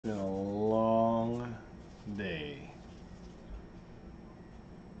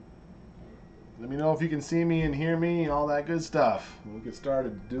know if you can see me and hear me, all that good stuff. We'll get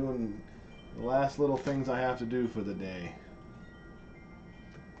started doing the last little things I have to do for the day.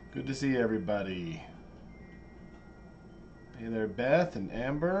 Good to see everybody. Hey there, Beth and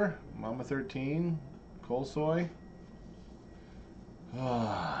Amber, Mama 13, Colsoy.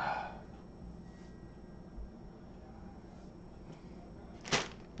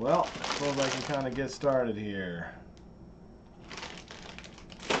 Well, I suppose I can kind of get started here.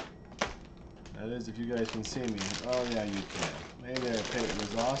 That is, if you guys can see me. Oh yeah, you can. Hey there, Peyton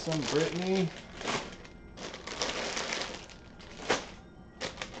is awesome. Brittany.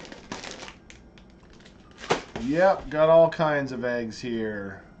 Yep, got all kinds of eggs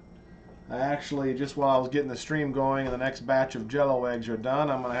here. I actually, just while I was getting the stream going and the next batch of Jello eggs are done,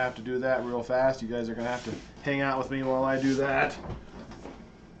 I'm going to have to do that real fast. You guys are going to have to hang out with me while I do that.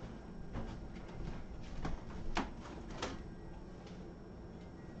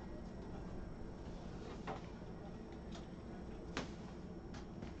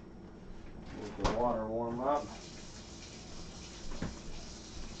 Let the water warm up.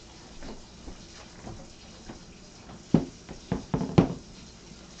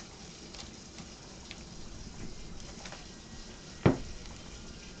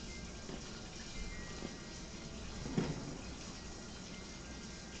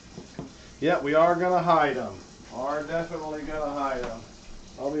 Yep, we are going to hide them. Are definitely going to hide them.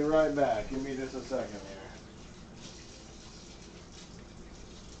 I'll be right back. Give me just a second here.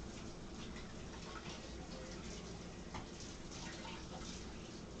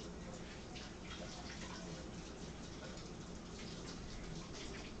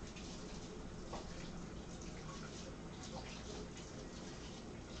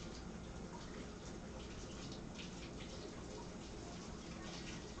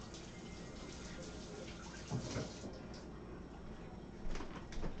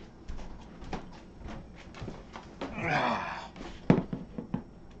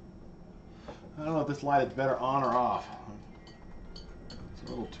 I don't know if this light is better on or off. It's a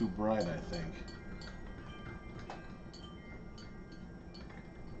little too bright, I think.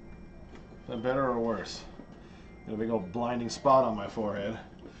 Is that better or worse? Got a big old blinding spot on my forehead.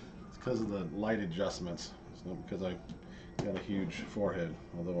 It's because of the light adjustments. It's not because I got a huge forehead,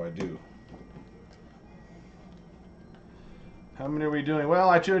 although I do. How many are we doing? Well,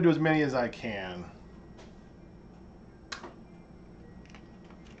 I try to do as many as I can.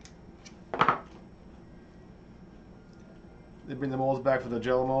 They bring the molds back for the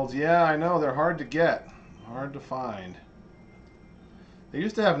Jello molds. Yeah, I know. They're hard to get. Hard to find. They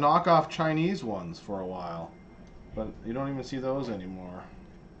used to have knockoff Chinese ones for a while, but you don't even see those anymore.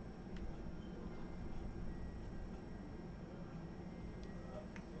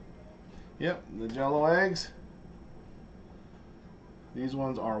 Yep, the Jello eggs. These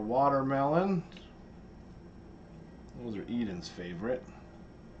ones are watermelon. Those are Eden's favorite.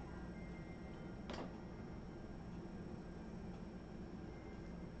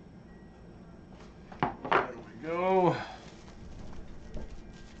 There we go.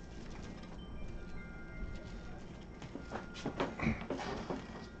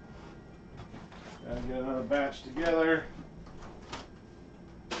 Gotta get another batch together.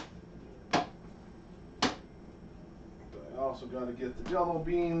 But I also gotta get the Jello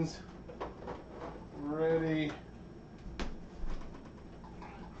beans ready.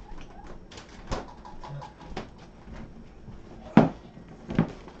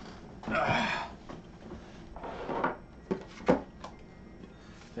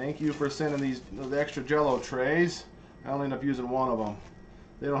 Thank you for sending the extra Jello trays. I only end up using one of them.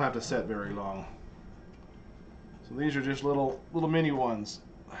 They don't have to set very long. So these are just little mini ones.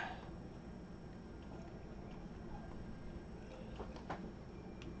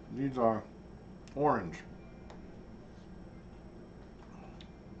 These are orange.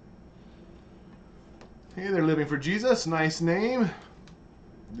 Hey, they're living for Jesus. Nice name.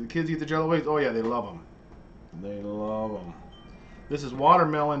 Do the kids eat the Jello eggs? Oh yeah, they love them. They love them. This is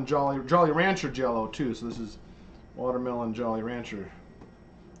watermelon Jolly Rancher Jello too. So this is watermelon Jolly Rancher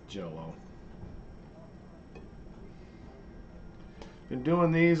Jello. Been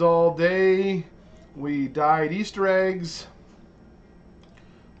doing these all day. We dyed Easter eggs,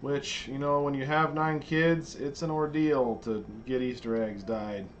 which, you know, when you have 9 kids, it's an ordeal to get Easter eggs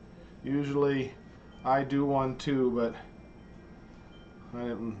dyed. Usually I do one too, but I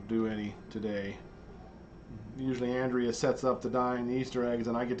didn't do any today. Usually Andrea sets up the dyeing the Easter eggs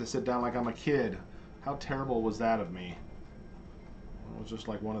and I get to sit down like I'm a kid. How terrible was that of me? I was just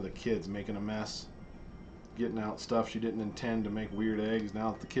like one of the kids making a mess, getting out stuff she didn't intend to make weird eggs.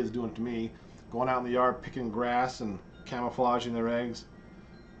 Now the kids doing it to me, going out in the yard picking grass and camouflaging their eggs.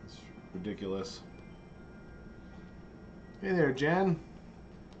 It's ridiculous. Hey there, Jen.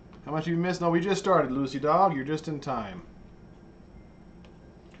 How much have you missed? No, we just started, Lucy Dog. You're just in time.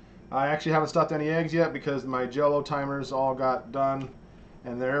 I actually haven't stuffed any eggs yet because my Jello timers all got done,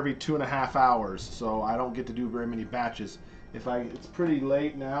 and they're every 2.5 hours, so I don't get to do very many batches. It's pretty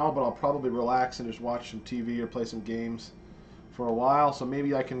late now, but I'll probably relax and just watch some TV or play some games for a while. So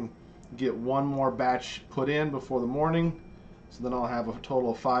maybe I can get one more batch put in before the morning. So then I'll have a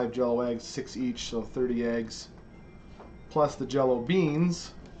total of 5 Jello eggs, 6 each, so 30 eggs, plus the Jello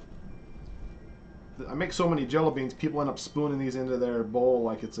beans. I make so many Jello beans, people end up spooning these into their bowl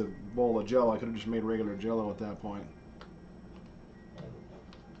like it's a bowl of Jello. I could have just made regular Jello at that point.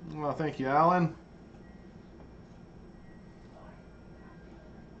 Well, thank you, Alan.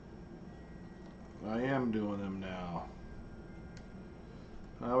 I am doing them now.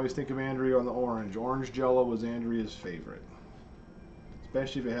 I always think of Andrea on the orange. Orange Jello was Andrea's favorite.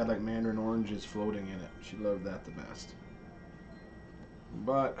 Especially if it had like mandarin oranges floating in it. She loved that the best.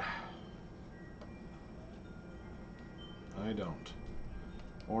 But I don't.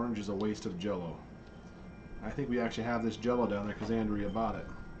 Orange is a waste of Jello. I think we actually have this Jello down there because Andrea bought it.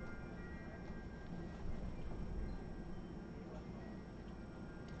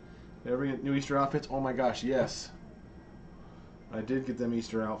 Ever get new Easter outfits? Oh my gosh, yes. I did get them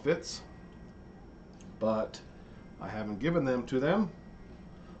Easter outfits, but I haven't given them to them.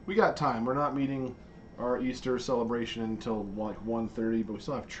 We got time. We're not meeting our Easter celebration until like 1:30, but we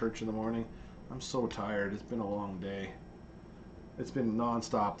still have church in the morning. I'm so tired. It's been a long day. It's been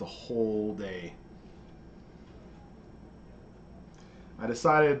non-stop the whole day. I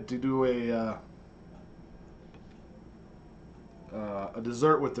decided to do a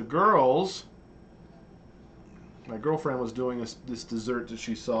dessert with the girls. My girlfriend was doing this dessert that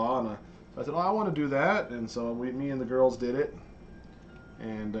she saw, and I said, "Oh, I want to do that." And so me and the girls did it,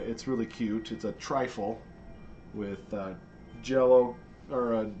 and it's really cute. It's a trifle with Jello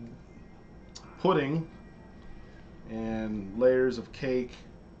or pudding and layers of cake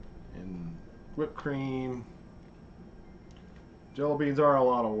and whipped cream. Jello beans are a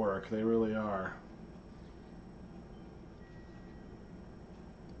lot of work. They really are.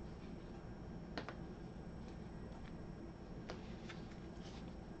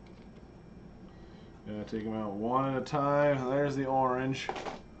 Gotta take them out one at a time. There's the orange.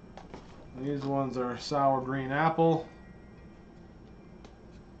 These ones are sour green apple.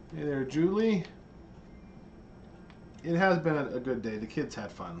 Hey there, Julie. It has been a good day. The kids had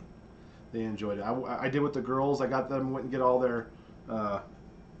fun. They enjoyed it. I did with the girls. I got them, went and get all their,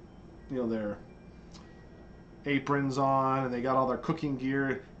 their aprons on, and they got all their cooking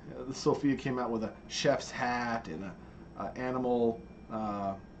gear. Sophia came out with a chef's hat and a animal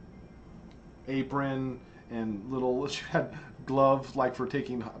apron and little. She had gloves like for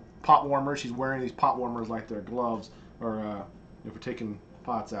taking pot warmers. She's wearing these pot warmers like they're gloves, or for taking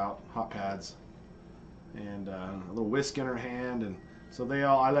pots out, hot pads, and a little whisk in her hand. And so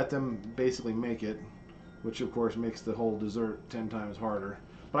I let them basically make it, which of course makes the whole dessert 10 times harder.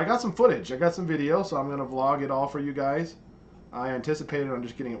 But I got some footage, I got some video, so I'm gonna vlog it all for you guys. I anticipated on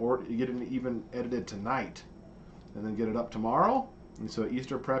just getting it even edited tonight, and then get it up tomorrow. And so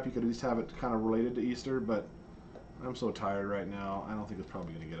Easter prep, you could at least have it kind of related to Easter, but I'm so tired right now. I don't think it's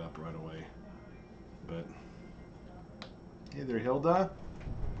probably gonna get up right away. But hey there, Hilda,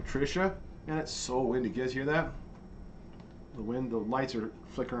 Patricia, and it's so windy. You guys hear that? The wind, the lights are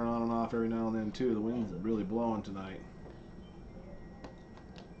flickering on and off every now and then too. The wind's really blowing tonight.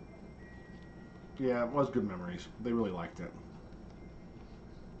 Yeah, it was good memories. They really liked it.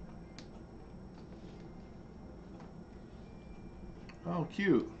 Oh,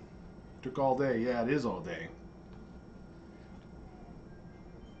 cute. Took all day. Yeah, it is all day.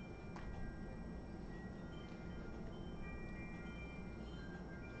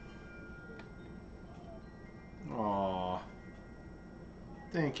 Aww.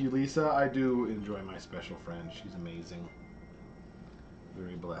 Thank you, Lisa. I do enjoy my special friend. She's amazing.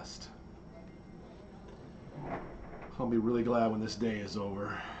 Very blessed. I'll be really glad when this day is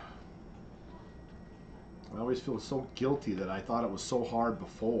over. I always feel so guilty that I thought it was so hard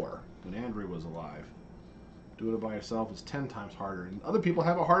before, when Andrea was alive. Doing it by yourself is 10 times harder. And other people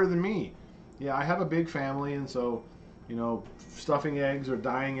have it harder than me. Yeah, I have a big family, and so, stuffing eggs or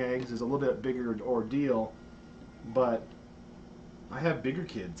dyeing eggs is a little bit bigger ordeal. But I have bigger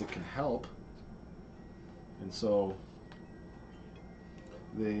kids that can help. And so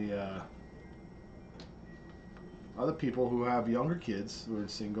other people who have younger kids who are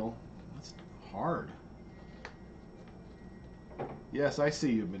single, that's hard. Yes, I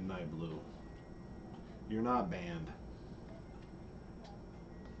see you, Midnight Blue. You're not banned.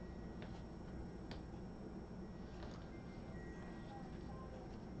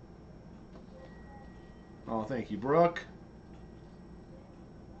 Oh, thank you, Brooke.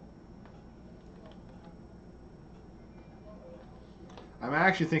 I'm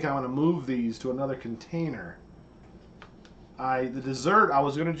actually thinking I'm going to move these to another container. The dessert,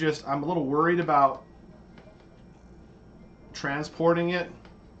 I'm a little worried about transporting it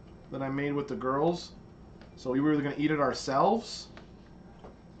that I made with the girls. So we were either going to eat it ourselves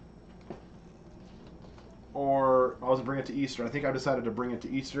or I was going to bring it to Easter. I think I decided to bring it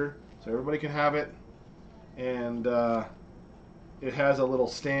to Easter so everybody can have it. And it has a little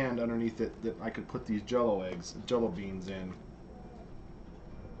stand underneath it that I could put these jello beans in.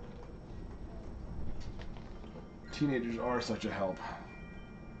 Teenagers are such a help.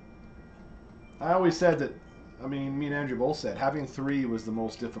 I always said that, I mean, me and Andrea both said, having 3 was the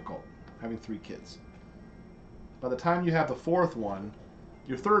most difficult, having 3 kids. By the time you have the 4th one,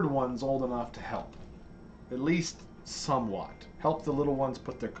 your 3rd one's old enough to help, at least somewhat. Help the little ones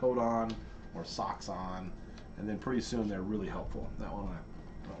put their coat on or socks on, and then pretty soon they're really helpful. That one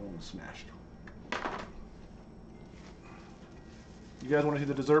was smashed. You guys want to see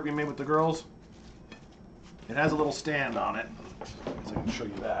the dessert we made with the girls? It has a little stand on it, so I can show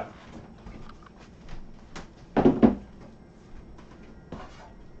you that.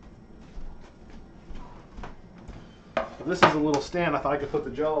 So this is a little stand. I thought I could put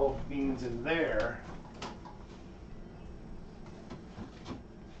the jello beans in there.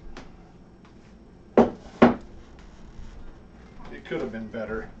 It could have been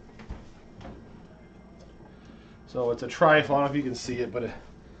better. So it's a trifle. I don't know if you can see it, but it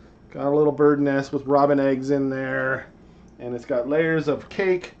got a little bird nest with robin eggs in there. And it's got layers of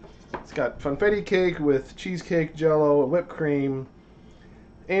cake. It's got funfetti cake with cheesecake, jello, whipped cream,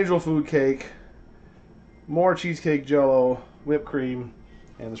 angel food cake, more cheesecake, jello, whipped cream,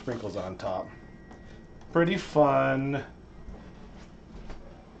 and the sprinkles on top. Pretty fun.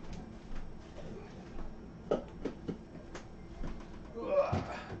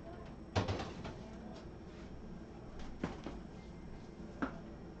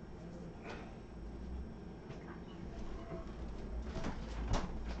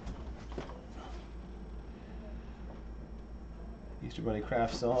 Easter Bunny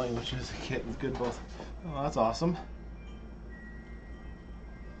craft sewing, which is a kit with good both. Oh, that's awesome.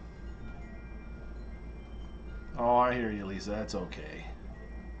 Oh, I hear you, Lisa. That's okay.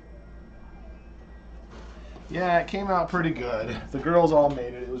 Yeah, it came out pretty good. The girls all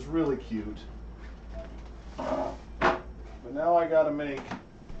made it. It was really cute. But now I gotta make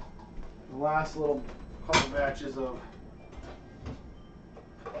the last little couple batches of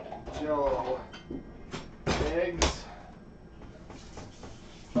jello eggs.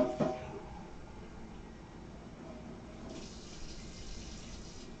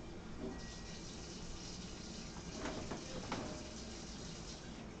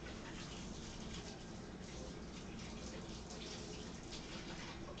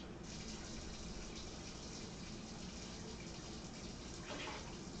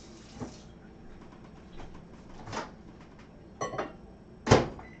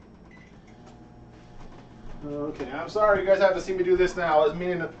 Okay, I'm sorry you guys have to see me do this now. I was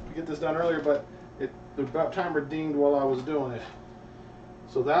meaning to get this done earlier, but the about timer dinged while I was doing it.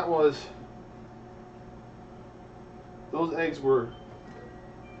 So that was, those eggs were,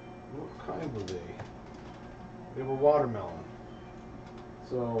 what kind were they? They were watermelon.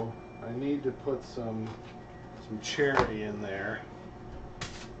 So I need to put some cherry in there.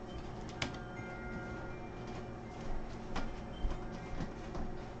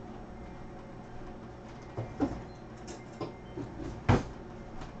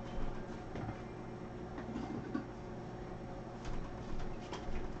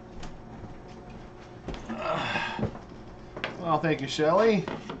 Well, thank you, Shelley.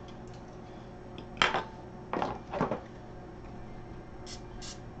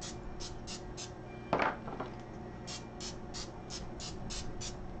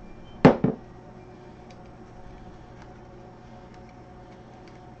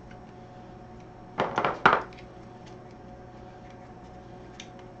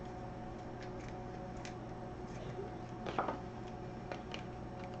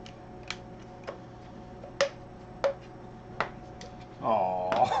 Oh,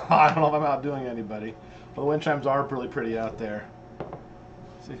 I don't know if I'm outdoing anybody. Well, the wind chimes are really pretty out there.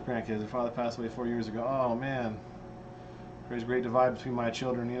 6 grandkids. Their father passed away 4 years ago. Oh, man. There's a great divide between my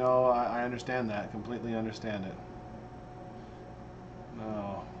children. You know, I understand that. Completely understand it.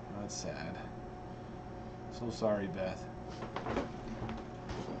 No, that's sad. So sorry, Beth.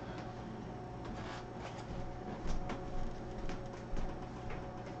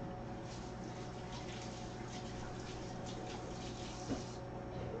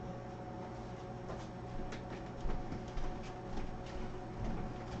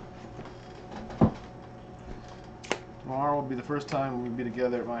 Tomorrow will be the first time we'll be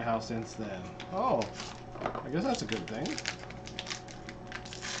together at my house since then. Oh, I guess that's a good thing.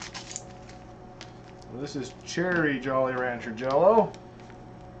 Well, this is Cherry Jolly Rancher Jello.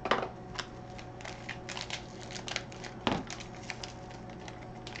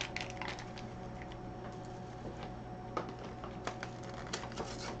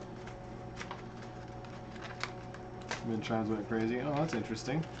 Mid-chimes went crazy. Oh, that's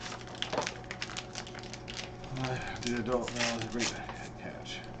interesting. The adult great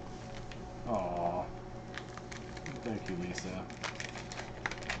catch. Aww. Thank you, Lisa.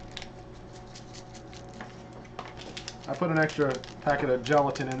 I put an extra packet of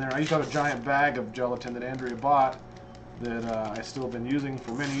gelatin in there. I used to have a giant bag of gelatin that Andrea bought that I still have been using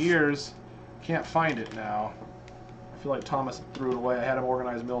for many years. Can't find it now. I feel like Thomas threw it away. I had him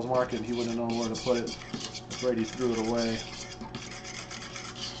organize Mills Market and he wouldn't have known where to put it. I'm afraid he threw it away.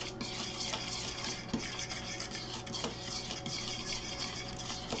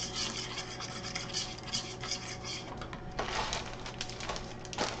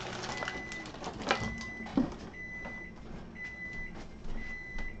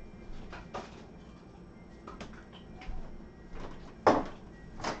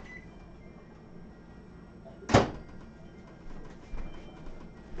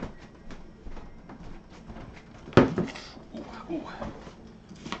 Ooh.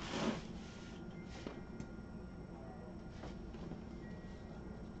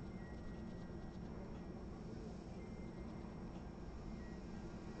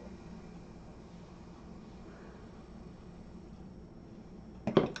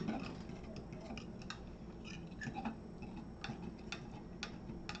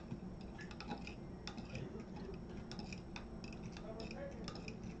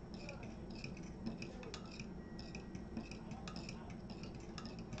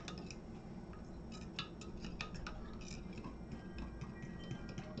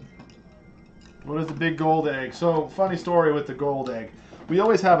 What is the big gold egg? So, funny story with the gold egg. We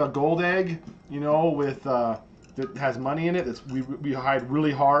always have a gold egg, you know, with that has money in it. That's we hide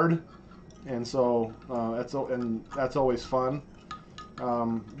really hard, and so that's always fun.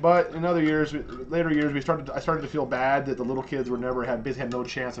 But in other years, later years, I started to feel bad that the little kids basically had no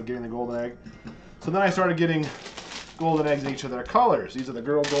chance of getting the golden egg. So then I started getting golden eggs in each of their colors. These are the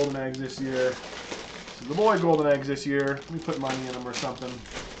girl golden eggs this year. This is the boy golden eggs this year. We put money in them or something,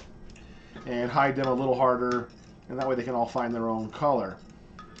 and hide them a little harder, and that way they can all find their own color.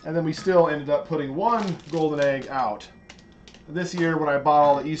 And then we still ended up putting one golden egg out. This year, when I bought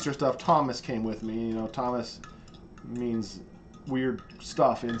all the Easter stuff, Thomas came with me. You know, Thomas means weird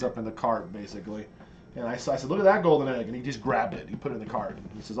stuff ends up in the cart, basically. And I said, look at that golden egg, and he just grabbed it. He put it in the cart.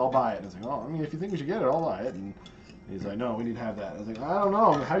 He says, I'll buy it. And I was like, oh, I mean, if you think we should get it, I'll buy it. And he's like, no, we need to have that. I was like, I don't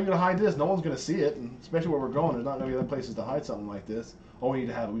know. How are you going to hide this? No one's going to see it, and especially where we're going. There's not going to be other places to hide something like this. Oh, we need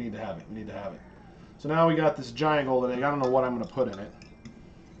to have it. We need to have it. We need to have it. So now we got this giant golden egg. I don't know what I'm going to put in it.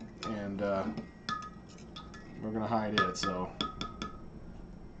 And we're going to hide it. So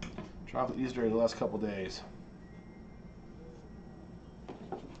chocolate Easter egg the last couple days.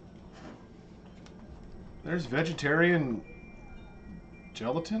 There's vegetarian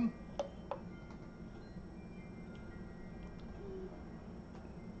gelatin?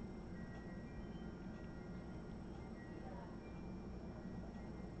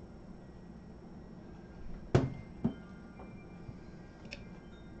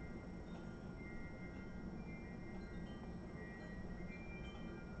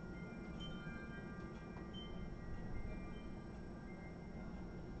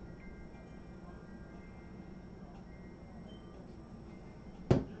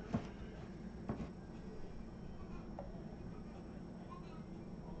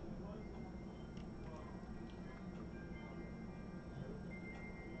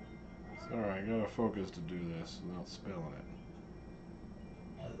 Alright, I gotta focus to do this without spilling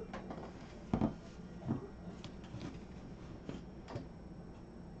it.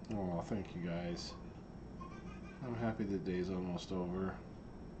 Oh, thank you guys. I'm happy the day's almost over.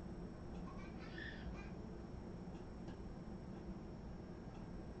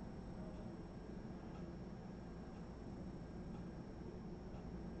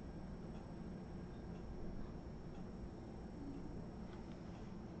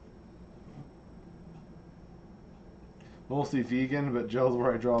 Mostly vegan, but Jello's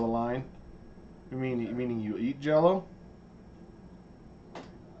where I draw the line. Meaning you eat Jello?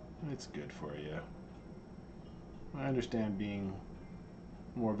 It's good for you. I understand being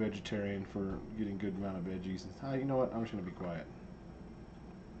more vegetarian for getting good amount of veggies. You know what? I'm just gonna be quiet.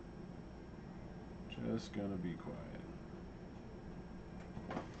 Just gonna be quiet.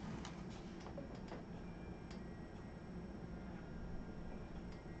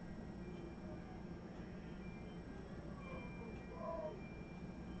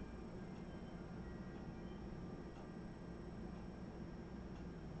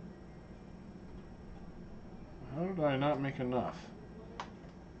 How did I not make enough?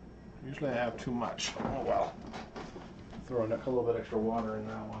 Usually I have too much. Oh well. Throw a little bit extra water in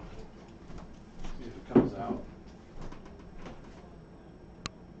that one. See if it comes out.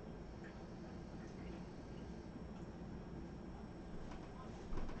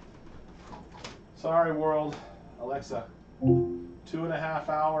 Sorry world. Alexa, 2.5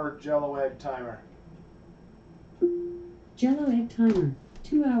 hour Jello egg timer. Jello egg timer,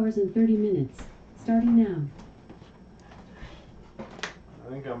 2 hours and 30 minutes, starting now. I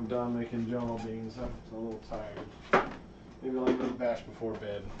think I'm done making Jello beans. I'm a little tired. Maybe I'll eat a batch before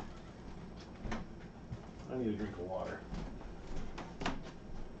bed. I need a drink of water.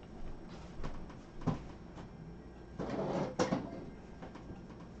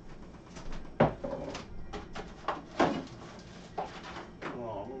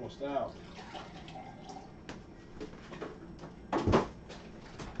 Oh, I'm almost out.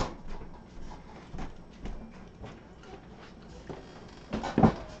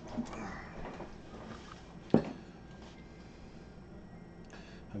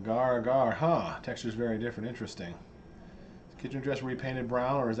 Agar, agar, huh? Texture's very different. Interesting. Is kitchen dress repainted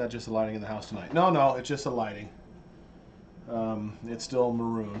brown, or is that just the lighting in the house tonight? No, it's just the lighting. It's still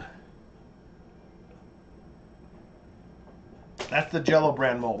maroon. That's the Jello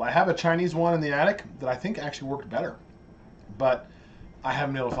brand mold. I have a Chinese one in the attic that I think actually worked better, but I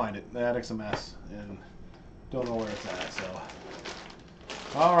haven't been able to find it. The attic's a mess, and don't know where it's at. So,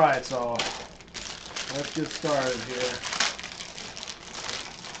 all right, so let's get started here.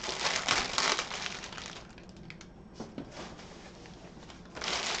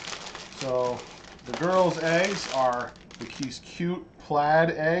 So the girls' eggs are these cute plaid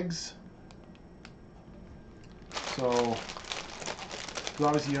eggs. So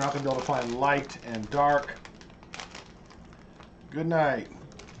obviously you're not going to be able to find light and dark. Good night.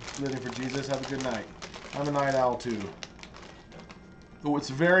 Living for Jesus. Have a good night. I'm a night owl too. Oh,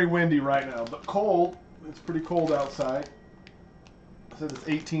 it's very windy right now, but cold. It's pretty cold outside. It says it's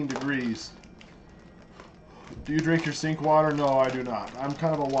 18 degrees. Do you drink your sink water? No, I do not. I'm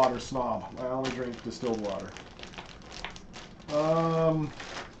kind of a water snob. I only drink distilled water. Oh,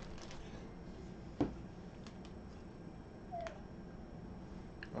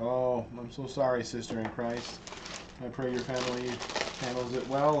 I'm so sorry, sister in Christ. I pray your family handles it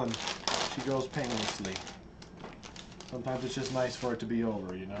well and she goes painlessly. Sometimes it's just nice for it to be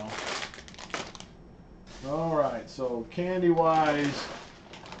over, you know? Alright, so candy-wise,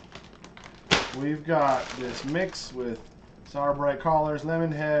 we've got this mix with Sour Bright Collars,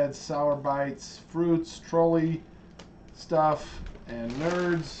 Lemon Heads, Sour Bites, Fruits, Trolley stuff, and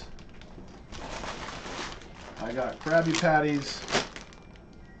Nerds. I got Krabby Patties.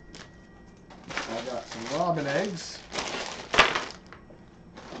 I got some Robin Eggs.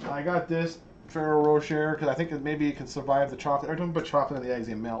 I got this Ferrero Rocher because I think that maybe it can survive the chocolate. Every time you put chocolate in the eggs,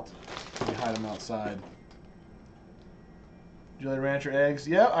 they melt. You hide them outside. Jolly Rancher eggs.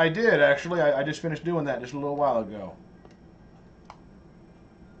 Yeah, I did actually. I just finished doing that just a little while ago.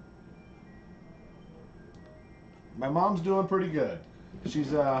 My mom's doing pretty good.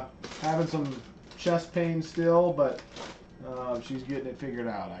 She's having some chest pain still, but she's getting it figured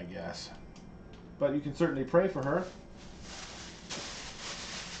out, I guess. But you can certainly pray for her.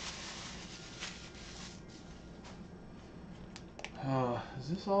 Is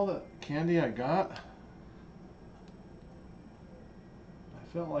this all the candy I got? I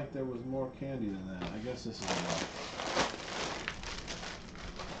felt like there was more candy than that. I guess this is enough.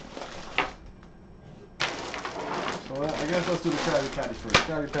 So I guess let's do the Krabby Patties first.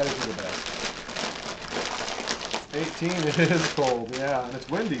 Krabby Patties are the best. 18, it is cold, yeah, and it's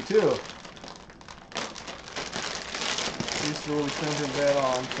windy too. Easter will be spent in bed.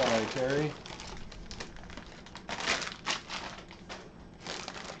 Oh, I'm sorry, Terry.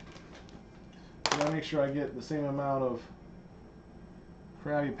 I gotta make sure I get the same amount of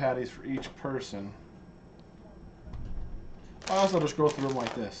Krabby Patties for each person. I also just go through them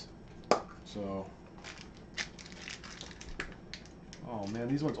like this. So, oh man,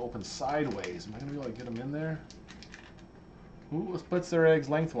 these ones open sideways. Am I gonna be able to get them in there? Who splits their eggs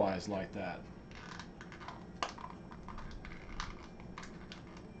lengthwise like that?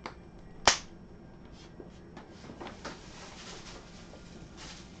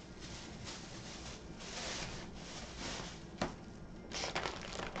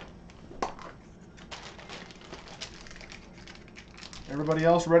 Everybody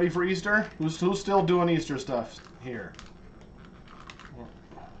else ready for Easter? Who's still doing Easter stuff here?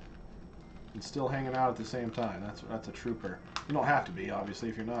 And still hanging out at the same time. That's a trooper. You don't have to be, obviously.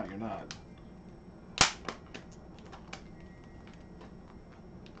 If you're not, you're not.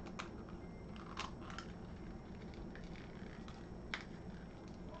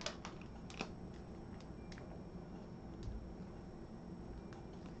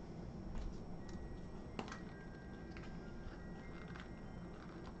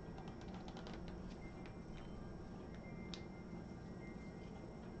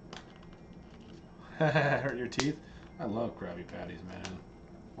 Hurt your teeth? I love Krabby Patties, man.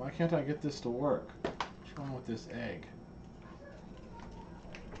 Why can't I get this to work? What's wrong with this egg?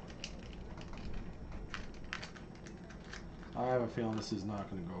 I have a feeling this is not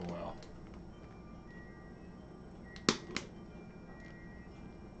going to go well.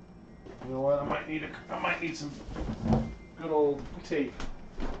 You know what? I might need some good old tape.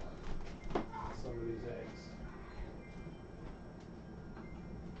 Some of these eggs.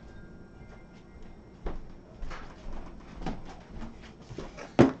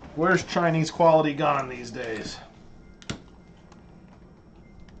 Where's Chinese quality gone these days?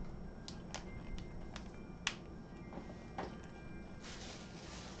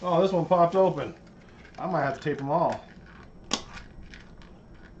 Oh, this one popped open. I might have to tape them all.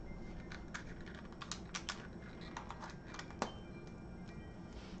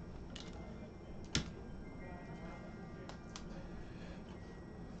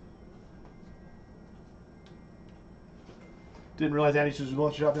 Didn't realize Andrea was doing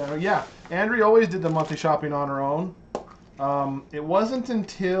monthly shopping on her own. Yeah, Andrea always did the monthly shopping on her own. It wasn't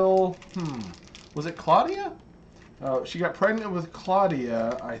until, was it Claudia? She got pregnant with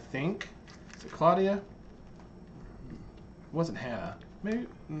Claudia, I think. Is it Claudia? It wasn't Hannah. Maybe.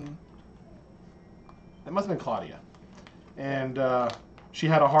 It must have been Claudia. And she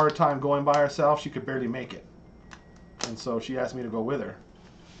had a hard time going by herself. She could barely make it. And so she asked me to go with her.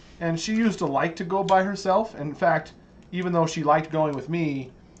 And she used to like to go by herself. In fact, even though she liked going with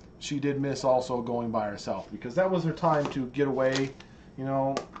me, she did miss also going by herself. Because that was her time to get away. You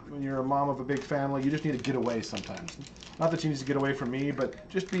know, when you're a mom of a big family, you just need to get away sometimes. Not that she needs to get away from me, but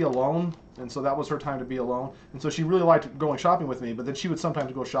just be alone. And so that was her time to be alone. And so she really liked going shopping with me, but then she would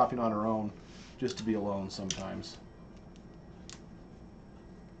sometimes go shopping on her own just to be alone sometimes.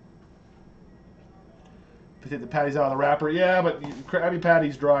 Take the patties out of the wrapper. Yeah, but Krabby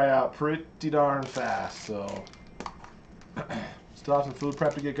Patties dry out pretty darn fast, so. Still have some food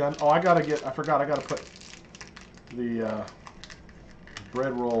prep to get done. Oh, I forgot, I gotta put the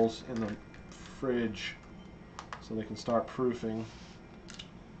bread rolls in the fridge so they can start proofing.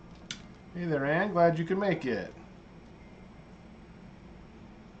 Hey there, Ann. Glad you could make it.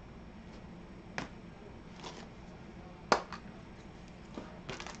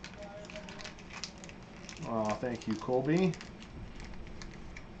 Oh, thank you, Colby.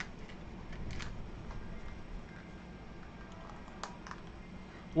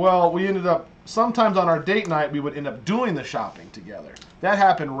 Well, we ended up, sometimes on our date night, we would end up doing the shopping together. That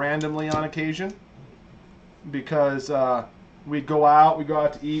happened randomly on occasion because we'd go out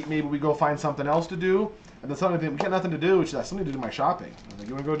to eat, maybe we'd go find something else to do, and then suddenly we got nothing to do, she said, I still need to do my shopping. I was like,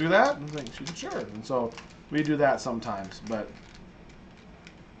 you want to go do that? And I was like, she said, sure. And so we do that sometimes, but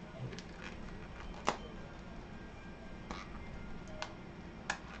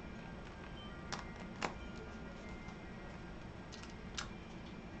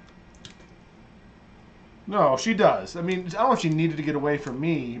no, she does. I mean, I don't know if she needed to get away from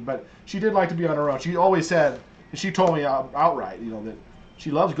me, but she did like to be on her own. She always said, and she told me outright, you know, that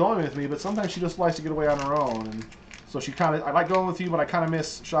she loves going with me, but sometimes she just likes to get away on her own. And so she kind of, I like going with you, but I kind of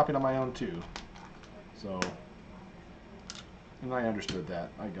miss shopping on my own too. So, and I understood that.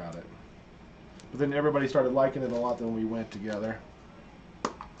 I got it. But then everybody started liking it a lot when we went together.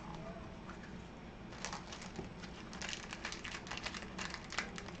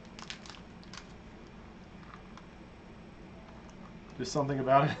 Just something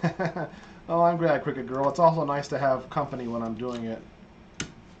about it. Oh, I'm glad, Cricket Girl. It's also nice to have company when I'm doing it.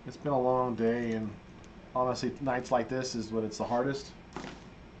 It's been a long day, and honestly, nights like this is when it's the hardest.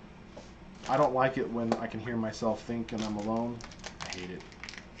 I don't like it when I can hear myself think and I'm alone. I hate it.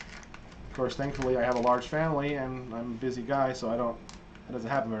 Of course, thankfully, I have a large family, and I'm a busy guy, so it doesn't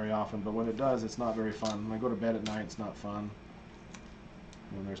happen very often. But when it does, it's not very fun. When I go to bed at night, it's not fun.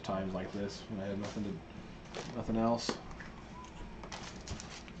 When there's times like this when I have nothing else.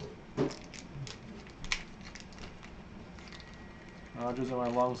 Nodules in my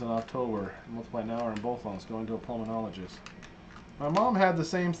lungs in October. Multiply now or in both lungs. Going to a pulmonologist. My mom had the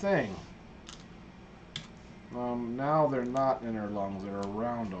same thing. Now they're not in her lungs. They're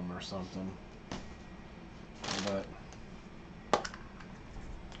around them or something. But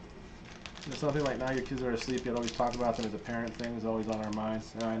it's something like now your kids are asleep. You'd always talk about them as a parent thing. It's always on our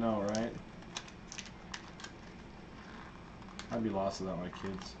minds. Yeah, I know, right? I'd be lost without my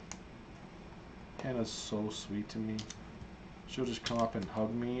kids. Hannah's so sweet to me. She'll just come up and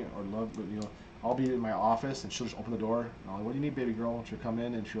hug me or love, you know, I'll be in my office and she'll just open the door. And I'll like, what do you need, baby girl? And she'll come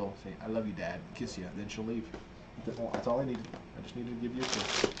in and she'll say, I love you, Dad, kiss you. Then she'll leave. That's all I needed. I just needed to give you a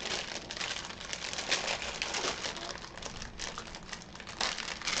kiss.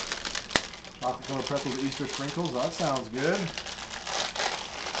 Chocolate covered pretzels with Easter sprinkles. That sounds good.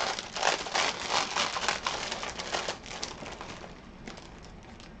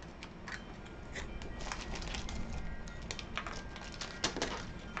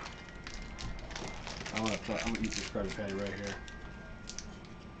 I'm gonna eat this Krabby Patty right here.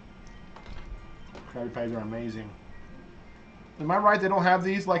 Krabby Patties are amazing. Am I right? They don't have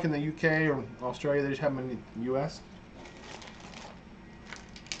these like in the UK or Australia. They just have them in the US.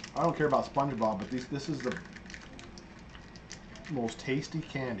 I don't care about SpongeBob, but this is the most tasty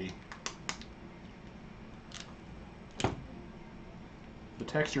candy. The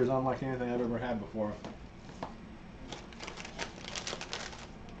texture is unlike anything I've ever had before.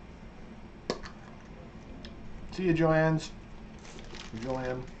 See you, Joanne.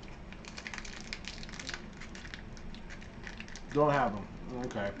 Don't have them.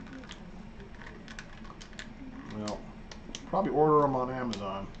 Okay. Well, probably order them on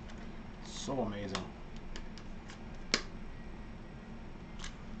Amazon. So amazing.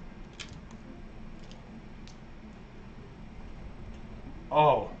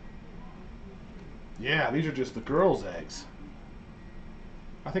 Oh. Yeah, these are just the girls' eggs.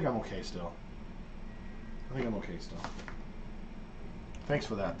 I think I'm okay still. Thanks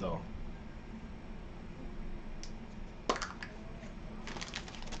for that, though.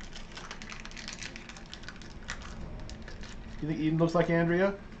 You think Eden looks like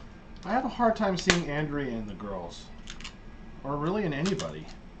Andrea? I have a hard time seeing Andrea in the girls. Or really in anybody.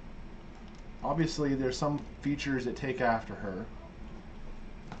 Obviously, there's some features that take after her.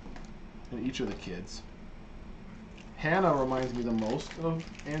 In each of the kids. Hannah reminds me the most of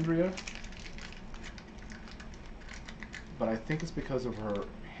Andrea. But I think it's because of her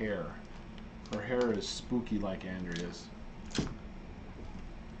hair. Her hair is spooky like Andrea's.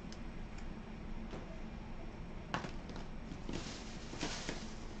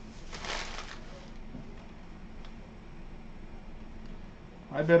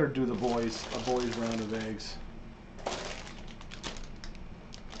 I better do a boys round of eggs.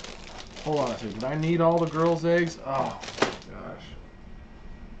 Hold on a second. Did I need all the girls' eggs? Oh, gosh.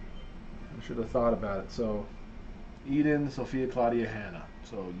 I should have thought about it. So, Eden, Sophia, Claudia, Hannah.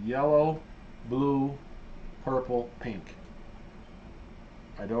 So, yellow, blue, purple, pink.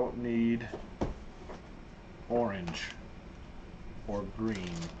 I don't need orange or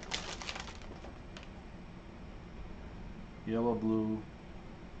green. Yellow, blue,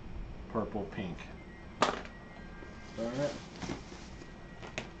 purple, pink. All right.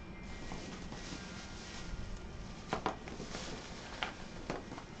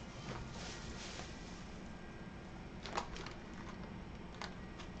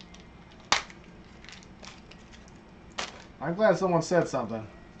 I'm glad someone said something.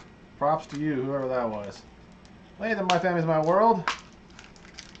 Props to you, whoever that was. Hey, then my family's my world.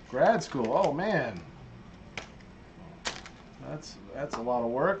 Grad school. Oh man, that's a lot of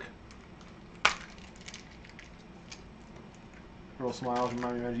work. Girl smiles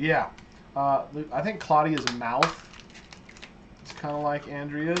remind me of, yeah. I think Claudia's mouth is kind of like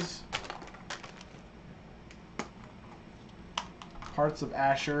Andrea's. Parts of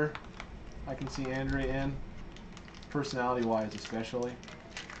Asher, I can see Andrea in. Personality-wise, especially.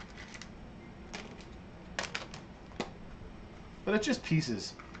 But it's just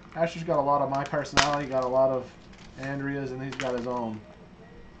pieces. Asher's got a lot of my personality, got a lot of Andrea's, and he's got his own.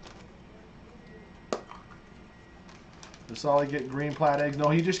 Does Solly get green plaid eggs? No,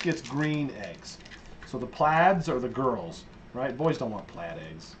 he just gets green eggs. So the plaids are the girls, right? Boys don't want plaid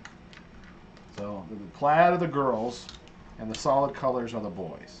eggs. So the plaid are the girls, and the solid colors are the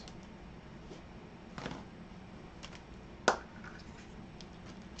boys.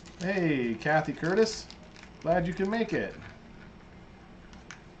 Hey, Kathy Curtis. Glad you can make it.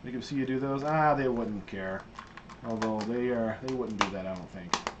 We can see you do those. Ah, they wouldn't care. Although they wouldn't do that, I don't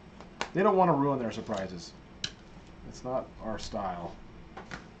think. They don't want to ruin their surprises. It's not our style.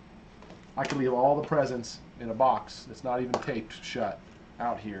 I could leave all the presents in a box that's not even taped shut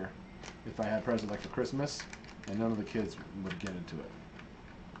out here if I had presents like for Christmas, and none of the kids would get into it.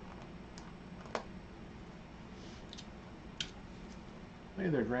 Hey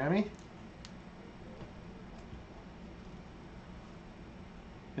there, Grammy.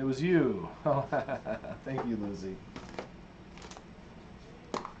 It was you. Oh, thank you, Lucy.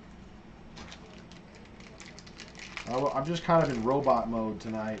 I'm just kind of in robot mode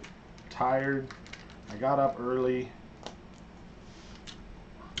tonight. Tired. I got up early.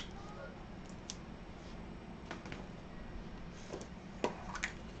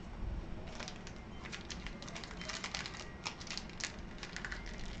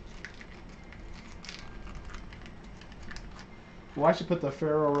 Well, I should put the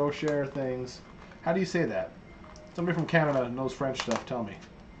Ferrero Rocher things. How do you say that? Somebody from Canada knows French stuff. Tell me.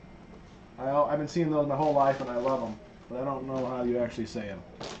 I've been seeing those my whole life and I love them, but I don't know how you actually say them.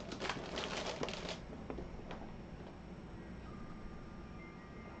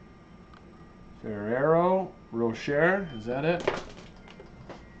 Ferrero Rocher, is that it?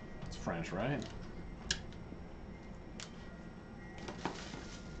 It's French, right?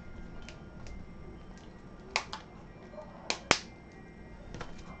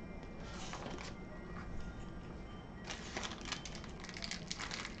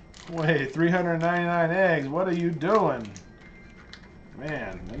 Wait, 399 eggs. What are you doing?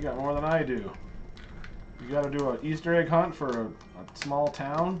 Man, they got more than I do. You got to do an Easter egg hunt for a small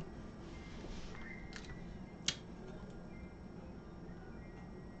town?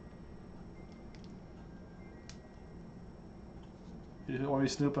 You want me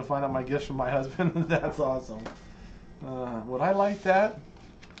to snoop and find out my gifts from my husband? That's awesome. Would I like that?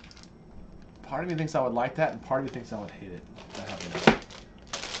 Part of me thinks I would like that, and part of me thinks I would hate it. That happened.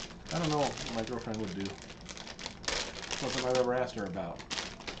 I don't know what my girlfriend would do. Something I've ever asked her about.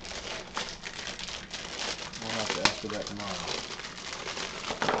 I'll have to ask her that tomorrow.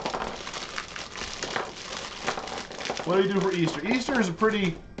 What do you do for Easter? Easter is a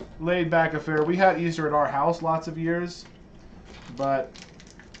pretty laid-back affair. We had Easter at our house lots of years, but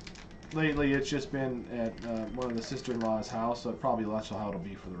lately it's just been at one of the sister-in-law's house, so probably that's how it'll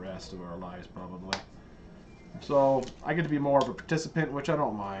be for the rest of our lives, probably. So I get to be more of a participant, which I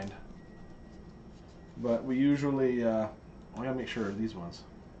don't mind. But we usually, I gotta make sure these ones.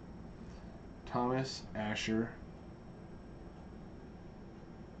 Thomas, Asher,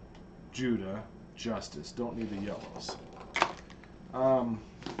 Judah, Justus. Don't need the yellows.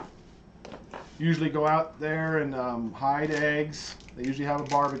 Usually go out there and hide eggs. They usually have a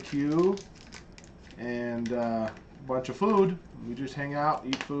barbecue and a bunch of food. We just hang out,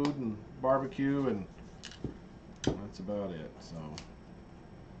 eat food, and barbecue, and that's about it. So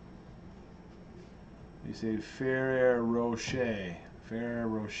you say Ferrero Rocher. Ferrero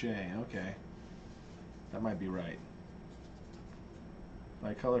Rocher. Okay, that might be right.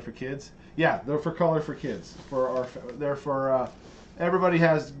 Like color for kids? Yeah, they're for color for kids. They're for everybody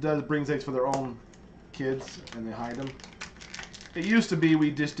brings eggs for their own kids, and they hide them. It used to be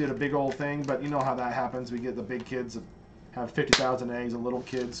we just did a big old thing, but you know how that happens. We get the big kids that have 50,000 eggs, and little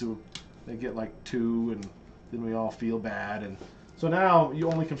kids who they get like 2, and then we all feel bad. And so now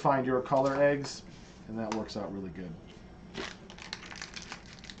you only can find your color eggs, and that works out really good.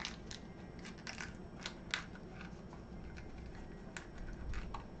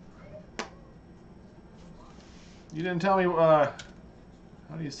 You didn't tell me, how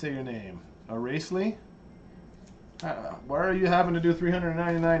do you say your name? Aracely? Why are you having to do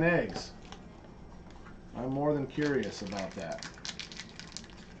 399 eggs? I'm more than curious about that.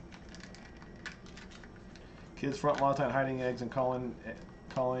 Kids front a lot of time hiding eggs and calling,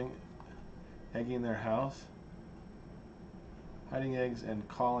 egging their house. Hiding eggs and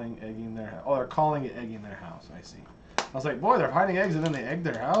calling, egging their house. Oh, they're calling it egging their house. I see. I was like, boy, they're hiding eggs and then they egg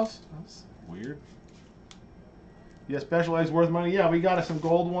their house? That's weird. Yeah, special eggs worth money. Yeah, we got some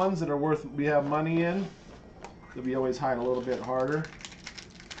gold ones that are worth, we have money in, that we always hide a little bit harder.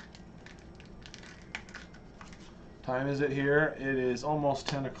 Time is it here? It is almost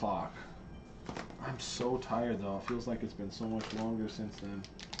 10 o'clock. I'm so tired though. It feels like it's been so much longer since then.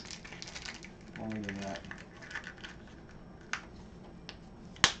 Longer than that.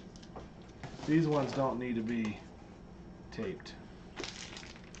 These ones don't need to be taped.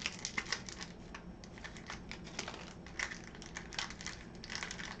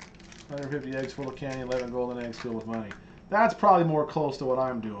 $150 eggs full of candy, 11 golden eggs filled with money. That's probably more close to what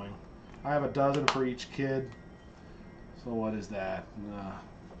I'm doing. I have a dozen for each kid. So what is that?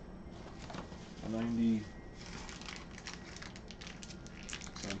 90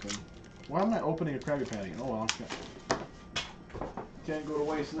 something. Why am I opening a Krabby Patty? Oh well. Can't go to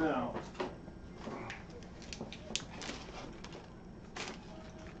waste now.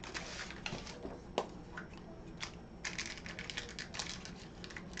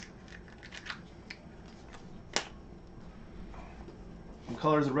 What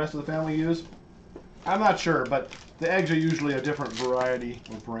colors the rest of the family use? I'm not sure, but the eggs are usually a different variety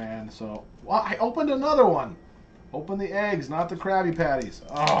or brand. So, well, I opened another one. Open the eggs, not the Krabby Patties.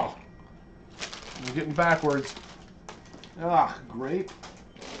 Oh, I'm getting backwards. Ah, grape.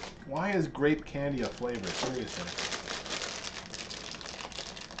 Why is grape candy a flavor? Seriously.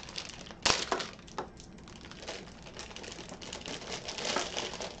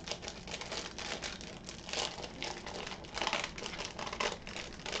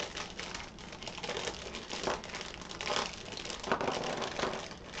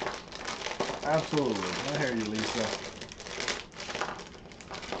 Absolutely. I hear you, Lisa.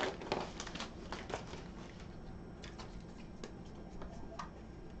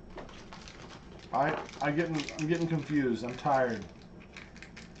 I'm getting confused. I'm tired.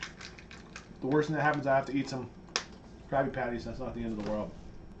 The worst thing that happens, I have to eat some Krabby Patties. That's not the end of the world.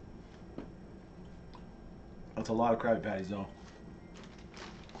 That's a lot of Krabby Patties, though.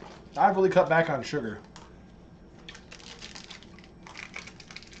 I've really cut back on sugar.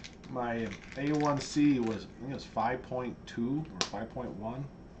 My A1C was, I think it was 5.2 or 5.1.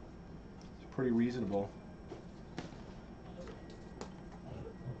 It's pretty reasonable.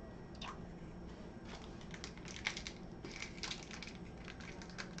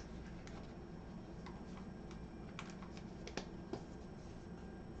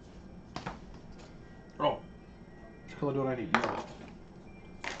 Oh, which color do I need? Yellow.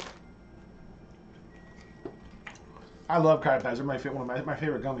 I love Krabby Patties. They're one of my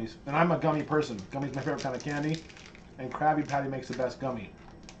favorite gummies. And I'm a gummy person. Gummy's my favorite kind of candy. And Krabby Patty makes the best gummy.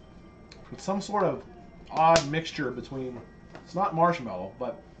 It's some sort of odd mixture between, it's not marshmallow,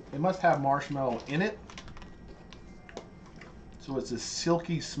 but it must have marshmallow in it. So it's a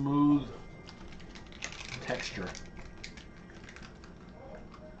silky smooth texture.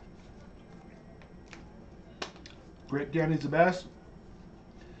 Grape candy's the best.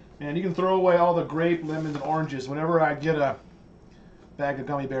 And you can throw away all the grape, lemons, and oranges. Whenever I get a bag of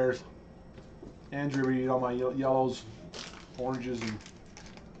gummy bears, Andrea will eat all my yellows, oranges, and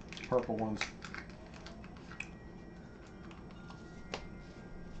purple ones.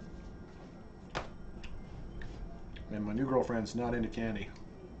 And my new girlfriend's not into candy.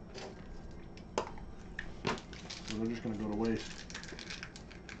 So they're just going to go to waste.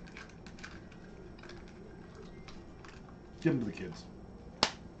 Give them to the kids.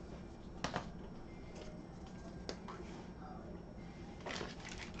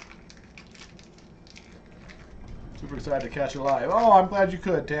 Super excited to catch you live. Oh, I'm glad you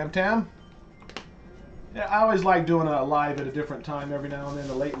could, Tam Tam. Yeah, I always like doing a live at a different time every now and then,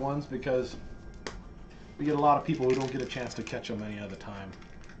 the late ones, because we get a lot of people who don't get a chance to catch them any other time.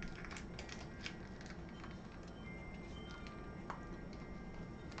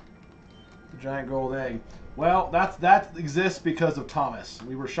 The giant gold egg. Well, that exists because of Thomas.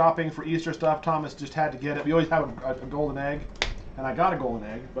 We were shopping for Easter stuff. Thomas just had to get it. We always have a golden egg, and I got a golden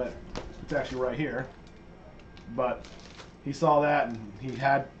egg, but it's actually right here. But he saw that and he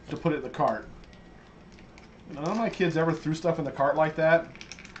had to put it in the cart. None of my kids ever threw stuff in the cart like that.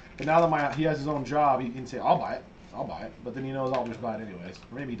 But now that he has his own job, he can say, I'll buy it. I'll buy it. But then he knows I'll just buy it anyways.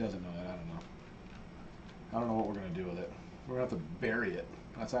 Or maybe he doesn't know that. I don't know. I don't know what we're going to do with it. We're going to have to bury it.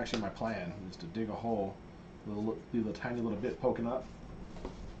 That's actually my plan, is to dig a hole. Leave a tiny little bit poking up.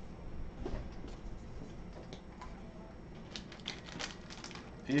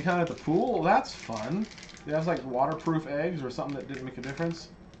 You kind of at the pool? That's fun. It has like waterproof eggs or something that didn't make a difference.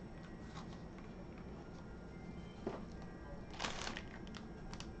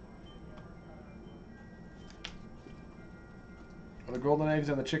 Are the golden eggs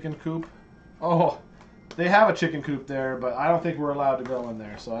in the chicken coop? Oh, they have a chicken coop there, but I don't think we're allowed to go in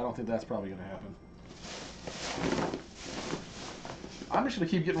there, so I don't think that's probably going to happen. I'm just going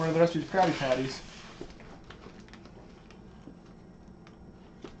to keep getting rid of the rest of these Krabby Patties.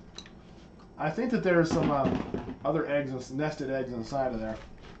 I think that there's some other eggs, nested eggs inside of there.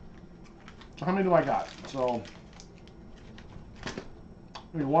 So how many do I got? So,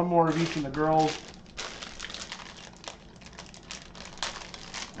 maybe one more of each from the girls.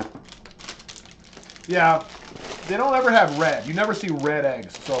 Yeah, they don't ever have red. You never see red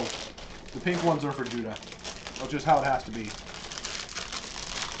eggs. So, the pink ones are for Judah. That's just how it has to be.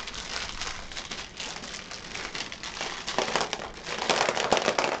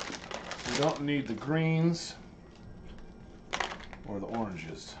 We don't need the greens or the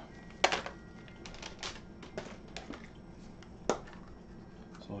oranges. So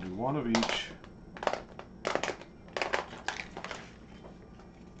I'll do one of each.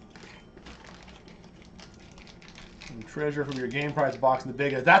 And treasure from your game prize box in the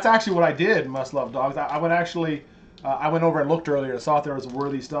biggest. That's actually what I did, Must Love Dogs. I went actually, I went over and looked earlier and saw if there was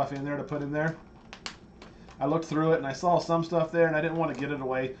worthy stuff in there to put in there. I looked through it and I saw some stuff there and I didn't want to get it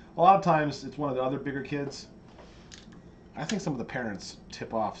away. A lot of times it's one of the other bigger kids. I think some of the parents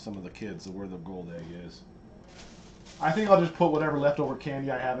tip off some of the kids where the gold egg is. I think I'll just put whatever leftover candy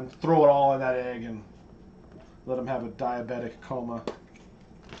I have and throw it all in that egg and let them have a diabetic coma.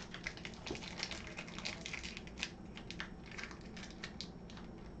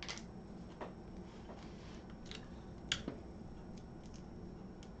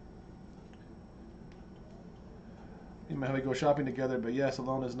 might go shopping together, but yes,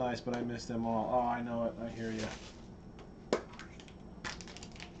 alone is nice, but I miss them all. Oh, I know it. I hear you.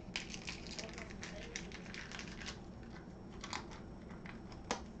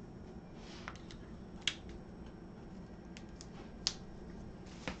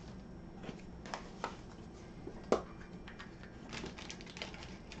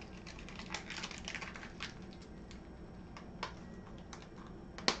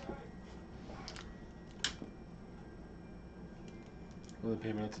 The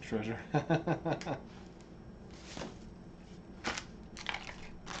paper, that's a treasure. Okay,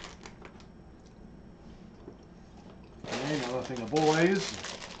 another thing of boys.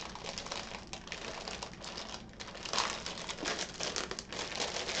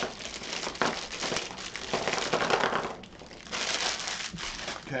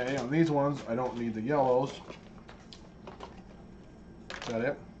 Okay, on these ones, I don't need the yellows. Is that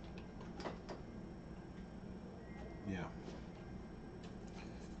it? Yeah.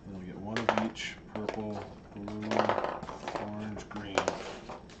 Then we get one of each. Purple, blue, orange, green.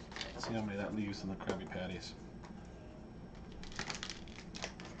 Let's see how many that leaves in the Krabby Patties.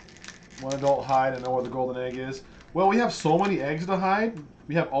 One adult hide and know where the golden egg is. Well, we have so many eggs to hide.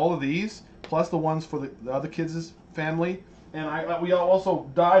 We have all of these, plus the ones for the other kids' family. And we also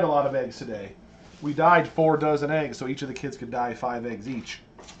dyed a lot of eggs today. We dyed 4 dozen eggs, so each of the kids could dye 5 eggs each.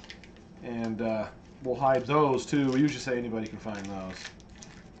 And we'll hide those too. We usually say anybody can find those.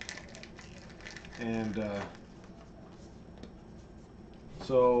 And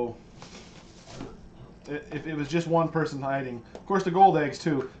so if it was just one person hiding, of course the gold eggs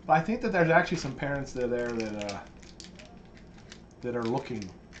too. But I think that there's actually some parents that are there that are looking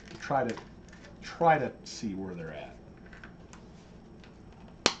to try to see where they're at.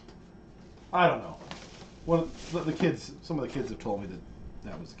 I don't know. Well, the kids, some of the kids have told me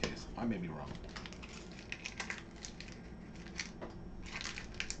that was the case. I may be wrong.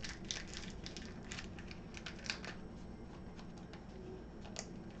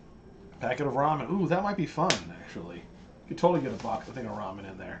 Packet of ramen. Ooh, that might be fun, actually. You could totally get a thing of ramen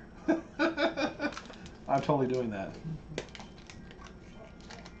in there. I'm totally doing that.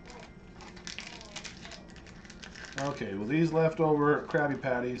 Okay, well, these leftover Krabby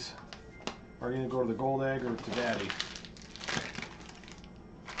Patties are going to go to the gold egg or to Daddy.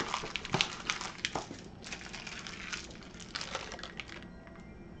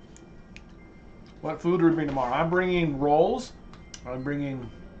 What food do we bring tomorrow? I'm bringing rolls. I'm bringing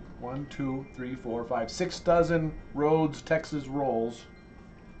 1, 2, 3, 4, 5, 6 dozen Rhodes, Texas rolls,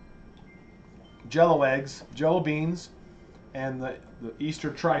 Jello eggs, Jello beans, and the Easter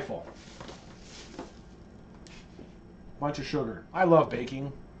trifle. Bunch of sugar. I love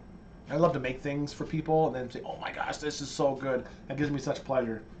baking. I love to make things for people and then say, oh my gosh, this is so good. That gives me such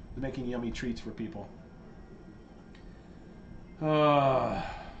pleasure, making yummy treats for people.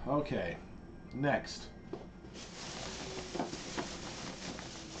 Okay, next.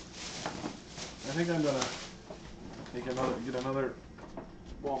 I think I'm gonna get another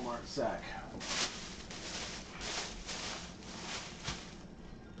Walmart sack.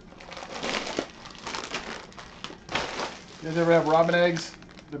 You guys ever have robin eggs?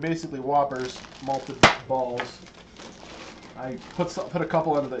 They're basically Whoppers, malted balls. I put a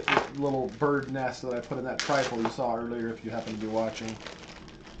couple in the little bird nest that I put in that trifle you saw earlier if you happen to be watching.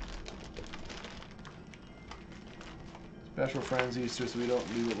 Special friends Easter, so we don't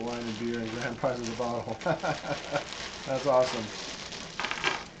leave with wine and beer and grand prizes a bottle. That's awesome.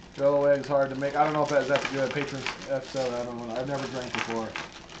 Jello eggs hard to make. I don't know if that's good. Patrons F7, I don't know. I've never drank before.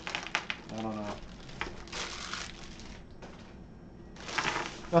 I don't know.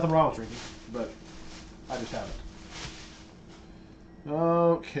 Nothing wrong with drinking, but I just haven't.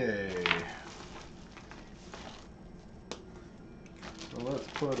 Okay. So let's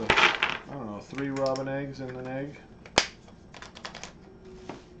put I don't know, 3 robin eggs in an egg.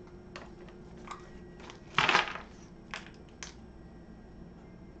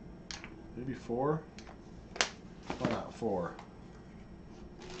 Maybe 4? Why not 4?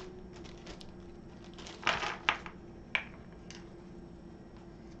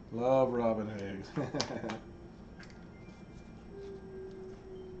 Love robin eggs.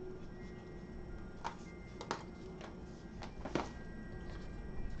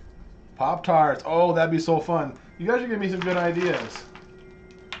 Pop-Tarts. Oh, that'd be so fun. You guys are giving me some good ideas.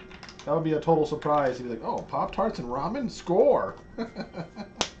 That would be a total surprise. You'd be like, oh, Pop-Tarts and ramen? Score!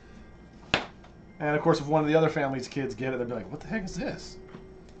 And of course, if one of the other family's kids get it, they'd be like, what the heck is this?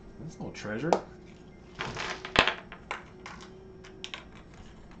 That's no treasure.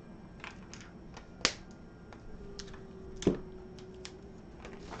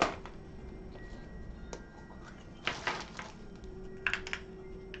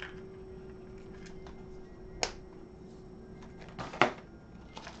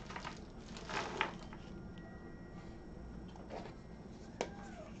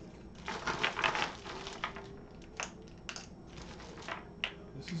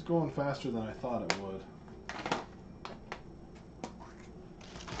 going faster than I thought it would.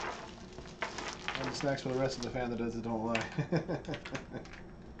 And the snacks for the rest of the family that don't lie.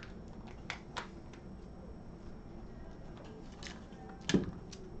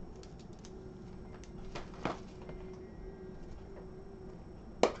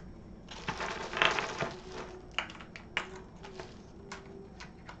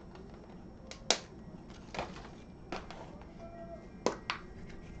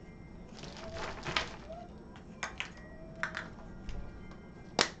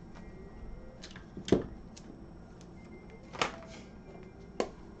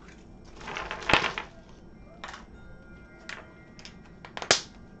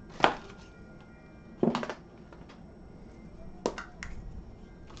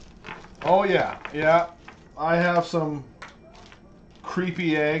 Oh yeah, yeah. I have some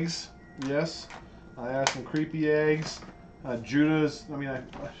creepy eggs. Yes, I have some creepy eggs. Judah's. I mean, I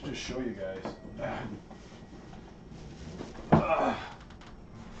should just show you guys.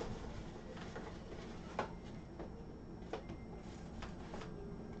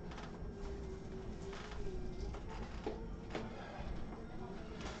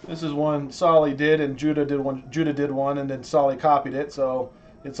 This is one Solly did, and Judah did one. Judah did one, and then Solly copied it. So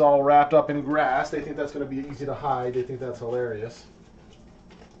it's all wrapped up in grass. They think that's going to be easy to hide. They think that's hilarious.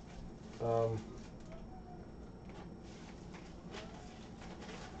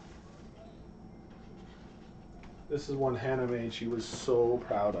 This is one Hannah made. She was so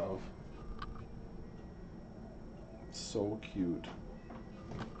proud of. So cute.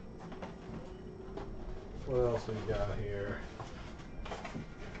 What else we got here?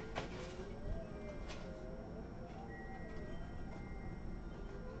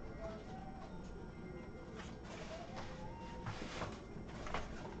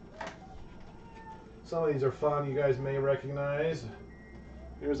 Some of these are fun, you guys may recognize.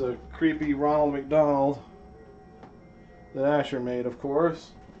 Here's a creepy Ronald McDonald that Asher made, of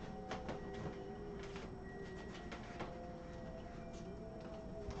course.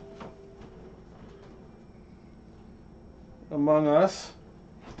 Among Us.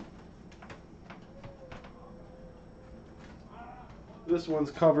 This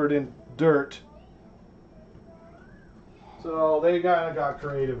one's covered in dirt. So they kind of got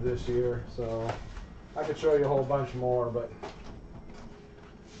creative this year, so I could show you a whole bunch more, but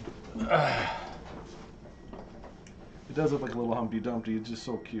it does look like a little Humpty Dumpty. It's just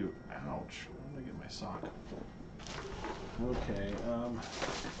so cute. Ouch. I'm gonna get my sock. Okay,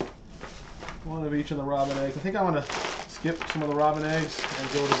 one of each of the robin eggs. I think I want to skip some of the robin eggs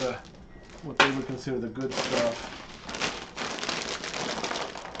and go to the what they would consider the good stuff.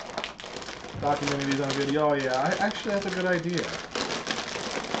 Documenting these on video. Oh yeah, actually that's a good idea.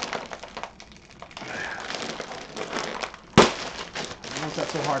 Why is that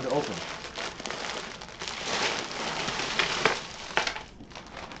so hard to open?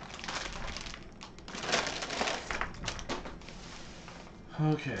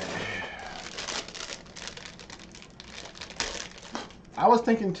 Okay. I was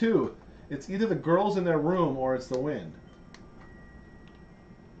thinking too, it's either the girls in their room or it's the wind.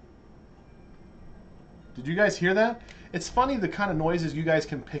 Did you guys hear that? It's funny the kind of noises you guys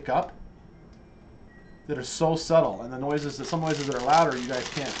can pick up that are so subtle, and the noises that some noises that are louder you guys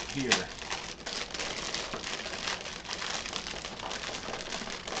can't hear.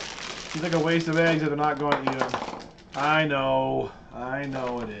 Seems like a waste of eggs that are not going to eat. I know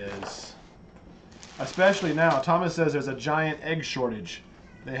it is. Especially now, Thomas says there's a giant egg shortage.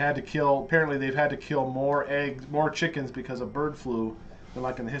 They had to kill. Apparently, they've had to kill more eggs, more chickens because of bird flu than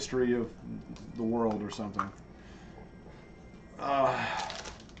like in the history of the world or something. So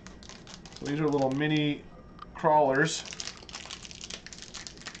these are little mini crawlers.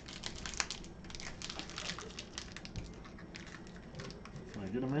 Can I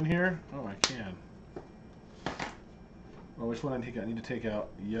get them in here? Oh, I can. Well, which one I need? I need to take out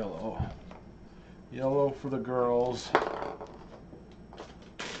yellow. Yellow for the girls.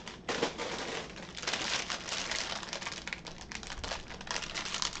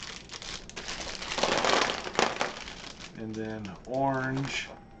 And then orange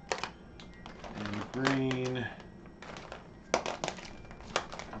and green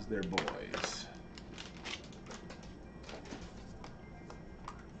as their boys.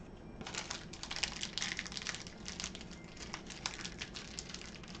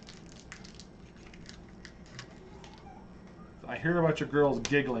 I hear about your girls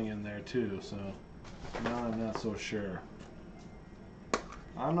giggling in there too, so now I'm not so sure.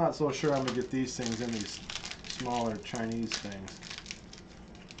 I'm not so sure I'm gonna get these things in these smaller Chinese things.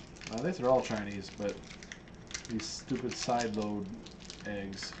 These are all Chinese, but these stupid side load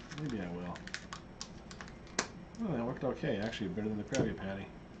eggs. Maybe I will. Oh, that worked okay. Actually, better than the Krabby Patty.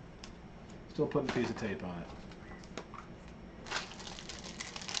 Still putting a piece of tape on it.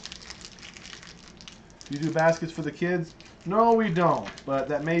 You do baskets for the kids? No, we don't. But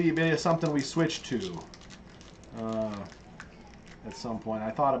that may be something we switch to at some point.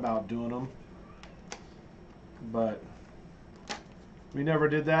 I thought about doing them, but we never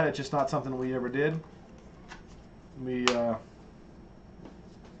did that. It's just not something we ever did. We, I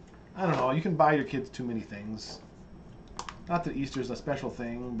don't know. You can buy your kids too many things. Not that Easter's a special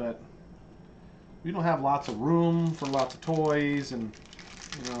thing, but we don't have lots of room for lots of toys, and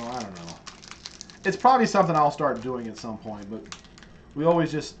you know, I don't know. It's probably something I'll start doing at some point, but we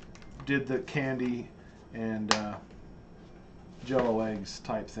always just did the candy and Jello eggs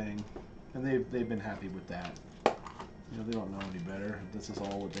type thing, and they've been happy with that. You know, they don't know any better. This is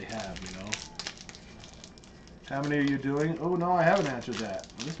all what they have, you know. How many are you doing? Oh no, I haven't answered that.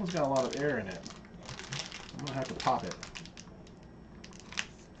 This one's got a lot of air in it. I'm gonna have to pop it.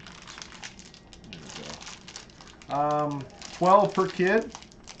 There we go. 12 per kid.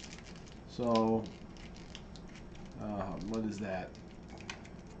 So, what is that?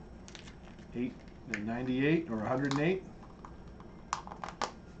 98 or 108?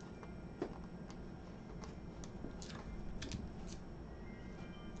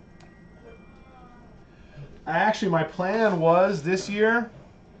 Actually, my plan was this year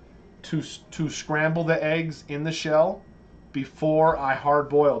to scramble the eggs in the shell before I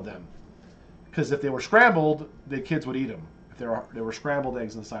hard-boiled them. Because if they were scrambled, the kids would eat them. If they were scrambled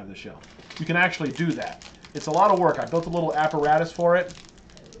eggs inside of the shell. You can actually do that. It's a lot of work. I built a little apparatus for it,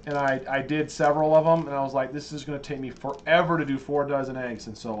 and I did several of them, and I was like, this is going to take me forever to do 4 dozen eggs,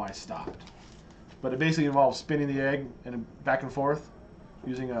 and so I stopped. But it basically involves spinning the egg and back and forth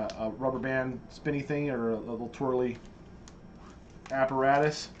using a rubber band spinny thing or a little twirly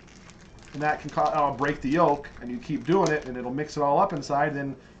apparatus. And that can break the yolk, and you keep doing it, and it'll mix it all up inside.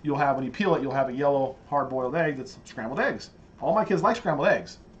 Then you'll have, when you peel it, you'll have a yellow hard-boiled egg that's scrambled eggs. All my kids like scrambled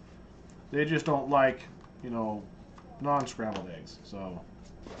eggs. They just don't like, you know, non-scrambled eggs. So,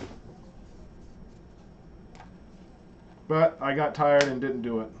 but I got tired and didn't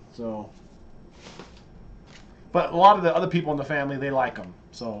do it. So, but a lot of the other people in the family, they like them.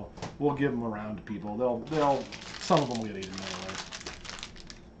 So we'll give them around to people. Some of them will get eaten anyway.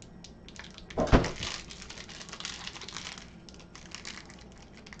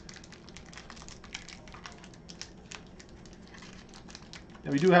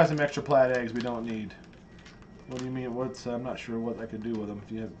 And we do have some extra plaid eggs we don't need. What do you mean? I'm not sure what I could do with them.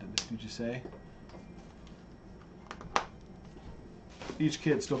 Did you say? Each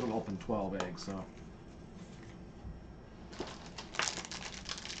kid still can open 12 eggs, so.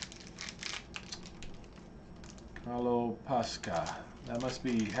 Hello, Pascha. That must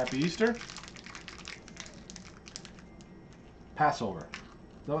be Happy Easter? Passover.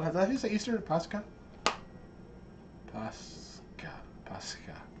 Is that how you say Easter? Pascha? Pascha.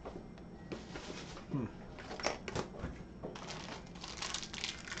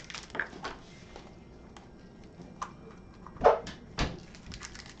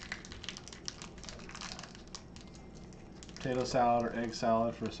 Potato salad or egg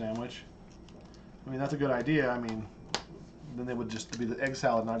salad for a sandwich. I mean, that's a good idea. I mean, then they would just be the egg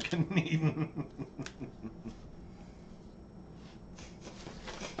salad not getting eaten.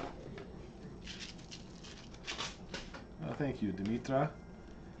 Thank you, Dimitra.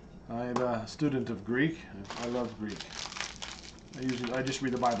 I am a student of Greek. I love Greek. I just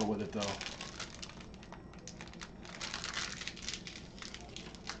read the Bible with it, though.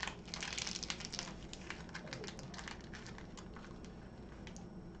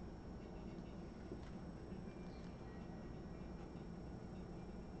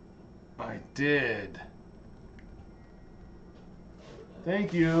 I did.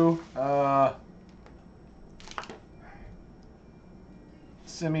 Thank you.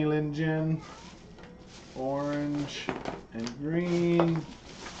 Semi-Lingen, orange, and green.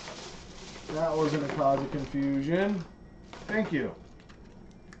 That wasn't a cause of confusion. Thank you.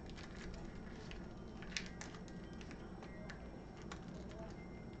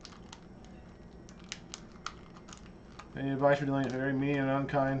 Any advice for dealing with very mean and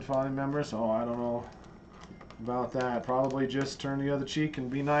unkind family members? Oh, I don't know about that. Probably just turn the other cheek and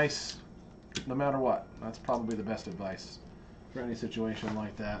be nice no matter what. That's probably the best advice for any situation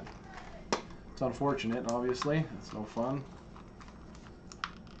like that. It's unfortunate, obviously. It's no fun.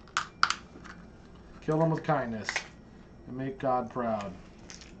 Kill them with kindness and make God proud.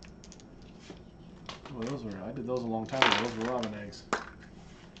 Oh, I did those a long time ago. Those were robin eggs.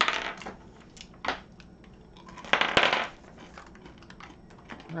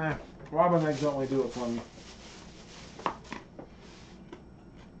 Robin eggs don't really do it for me.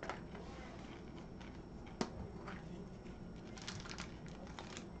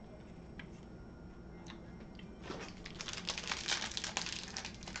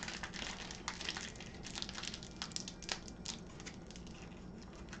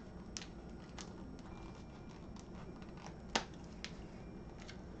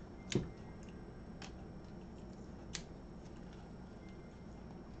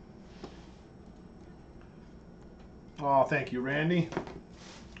 Oh, thank you, Randy.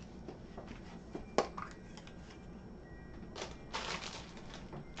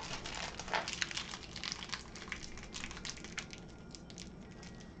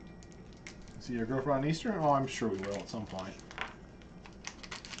 See your girlfriend on Easter? Oh, I'm sure we will at some point.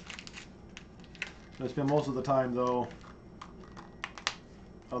 I spend most of the time, though,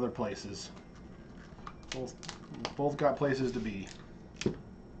 other places. Both got places to be.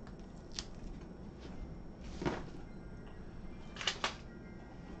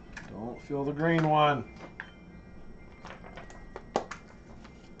 Don't feel the green one. I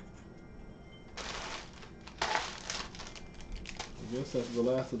guess that's the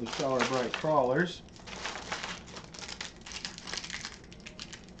last of the Shower Bright crawlers.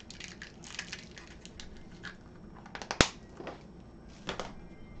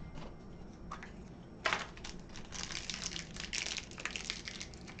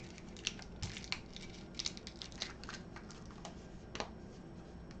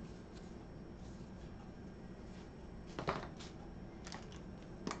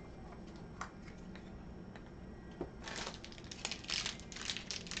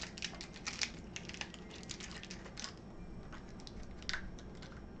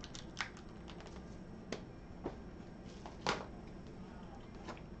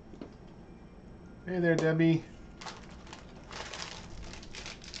 Hey there, Debbie.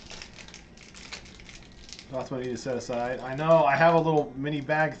 That's what I need to set aside. I know, I have a little mini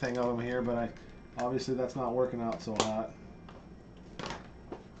bag thing of them here, but obviously that's not working out so hot.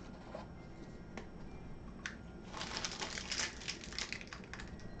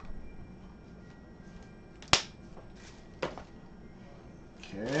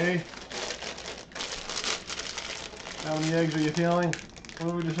 Okay. How many eggs are you feeling? What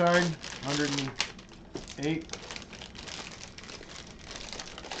did we decide? 108.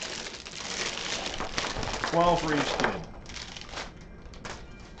 12 for each kid.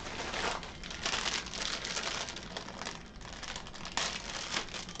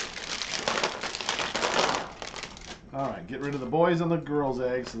 Alright, get rid of the boys and the girls'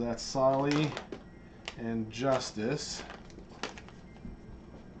 eggs. So that's Solly and Justus.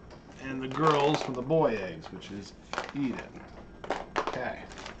 And the girls from the boy eggs, which is Eden. Okay.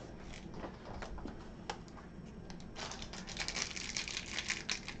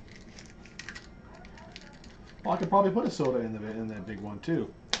 Well, I could probably put a soda in that big one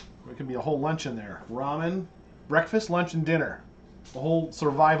too. It could be a whole lunch in there. Ramen, breakfast, lunch, and dinner. A whole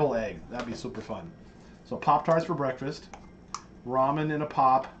survival egg. That'd be super fun. So Pop-Tarts for breakfast. Ramen in a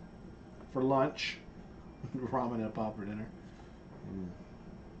pop for lunch. Ramen in a pop for dinner.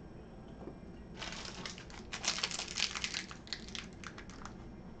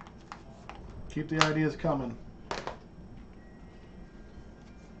 Keep the ideas coming.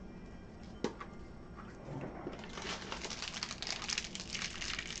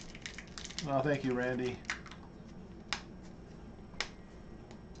 Oh, thank you, Randy.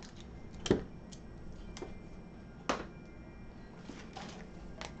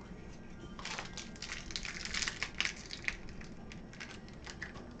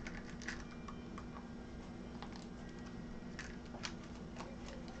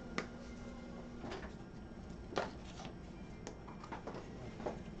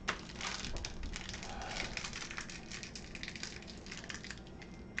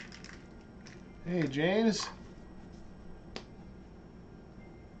 Hey, James.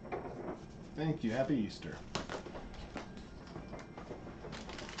 Thank you. Happy Easter.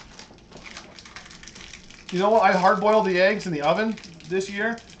 You know what? I hard-boiled the eggs in the oven this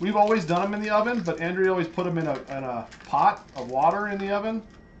year. We've always done them in the oven, but Andrea always put them in a pot of water in the oven.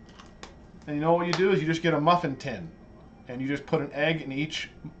 And you know what you do is you just get a muffin tin, and you just put an egg in each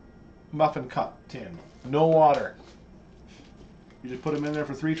muffin cup tin. No water. You just put them in there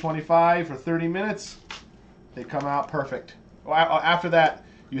for 325 for 30 minutes. They come out perfect. After that,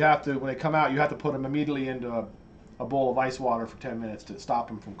 you have to, when they come out, you have to put them immediately into a bowl of ice water for 10 minutes to stop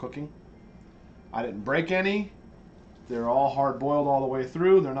them from cooking. I didn't break any. They're all hard boiled all the way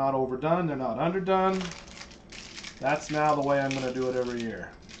through. They're not overdone. They're not underdone. That's now the way I'm going to do it every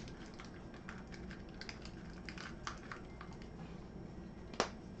year.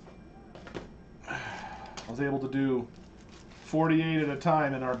 I was able to do 48 at a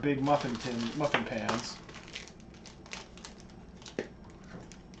time in our big muffin pans.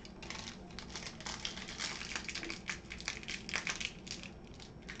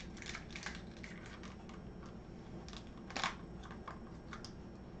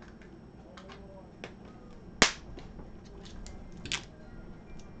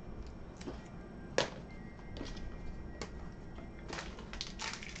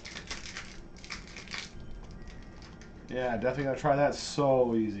 Yeah, definitely gotta try that.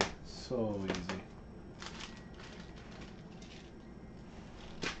 So easy. So easy.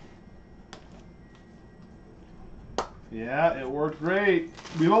 Yeah, it worked great.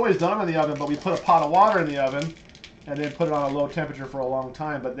 We've always done them in the oven, but we put a pot of water in the oven and then put it on a low temperature for a long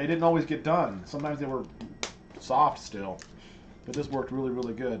time, but they didn't always get done. Sometimes they were soft still. But this worked really,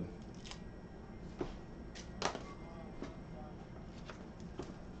 really good.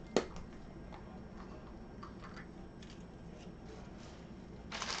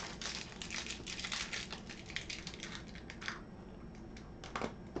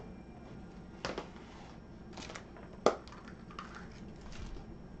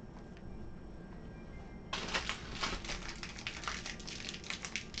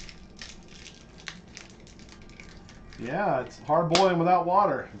 Yeah, it's hard boiling without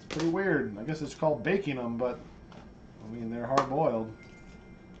water. It's pretty weird. I guess it's called baking them, but I mean, they're hard boiled.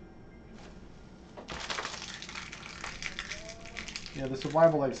 Yeah, the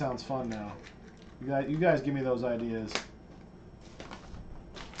survival egg sounds fun now. You guys give me those ideas.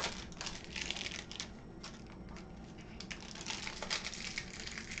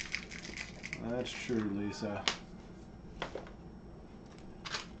 That's true, Lisa.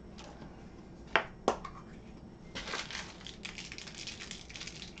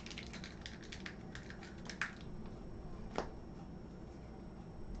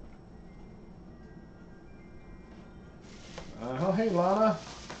 Oh, hey, Lana.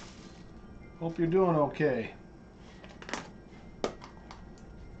 Hope you're doing okay.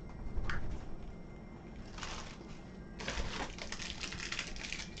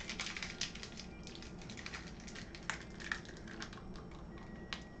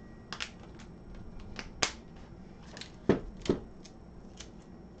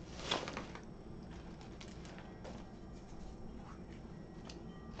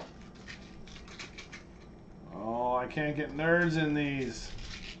 Oh, I can't get nerds in these.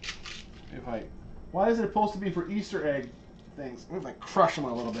 Why is it supposed to be for Easter egg things? What if I crush them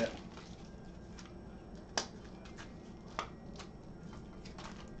a little bit?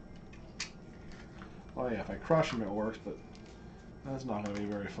 Oh yeah, if I crush them it works, but that's not going to be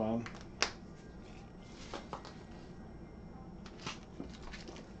very fun.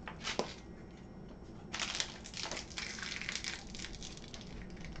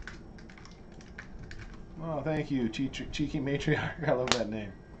 Oh, thank you, Cheeky Matriarch. I love that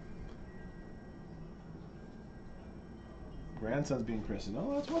name. Grandson's being christened.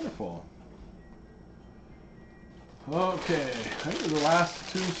 Oh, that's wonderful. Okay, I think the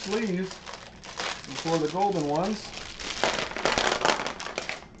last two sleeves before the golden ones.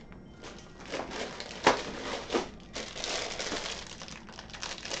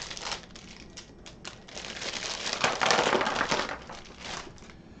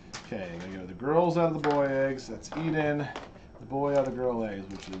 Okay, I'm going to go the girls out of the boy eggs. That's Eden. The boy out of the girl eggs,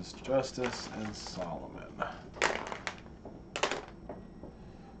 which is Justus and Solomon.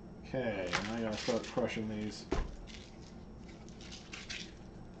 Okay, and I gotta start crushing these.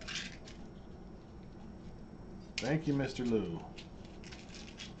 Thank you, Mr. Lou.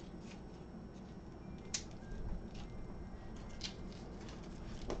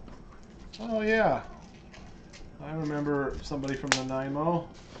 Oh yeah, I remember somebody from the NIMO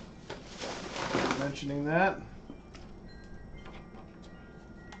mentioning that.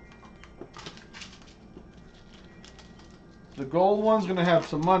 The gold one's going to have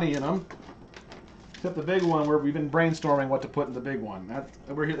some money in them. Except the big one, where we've been brainstorming what to put in the big one.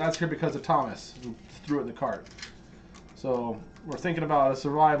 That's here because of Thomas, who threw it in the cart. So we're thinking about a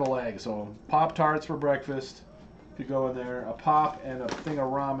survival egg. So Pop-Tarts for breakfast, could go in there. A pop and a thing of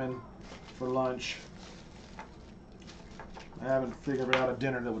ramen for lunch. I haven't figured out a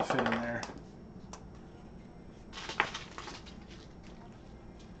dinner that would fit in there.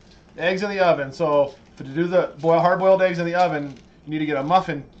 Eggs in the oven. So to do the hard-boiled eggs in the oven, you need to get a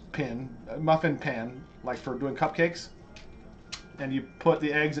muffin pan, like for doing cupcakes. And you put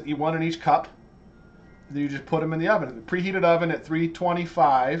the eggs, one in each cup. Then you just put them in the oven. Preheated oven at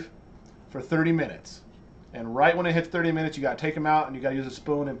 325 for 30 minutes. And right when it hits 30 minutes, you got to take them out and you got to use a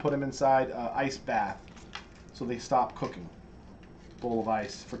spoon and put them inside ice bath so they stop cooking. Bowl of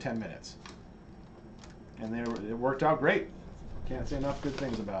ice for 10 minutes. and it worked out great. Can't say enough good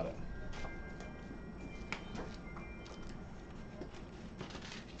things about it.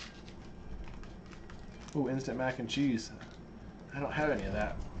 Ooh, instant mac and cheese. I don't have any of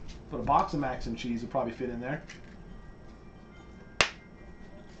that. But a box of mac and cheese would probably fit in there.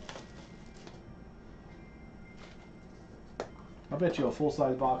 I bet you a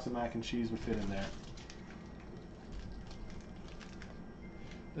full-size box of mac and cheese would fit in there.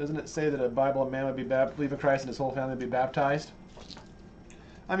 Doesn't it say that a Bible man would believe in Christ and his whole family would be baptized?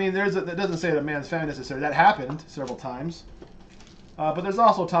 I mean, that doesn't say that a man's family necessarily. That happened several times. But there's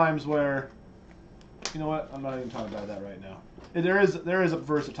also times where, you know what? I'm not even talking about that right now. There is a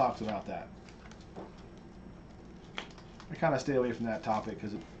verse that talks about that. I kind of stay away from that topic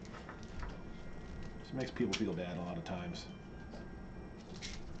because it makes people feel bad a lot of times.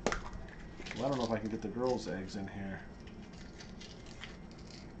 Well, I don't know if I can get the girls' eggs in here.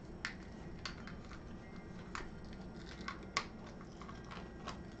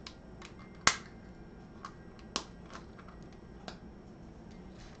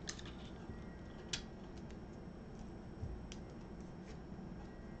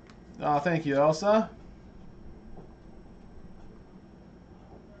 Oh, thank you, Elsa.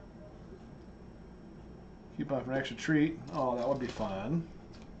 Keep on for an extra treat. Oh, that would be fun.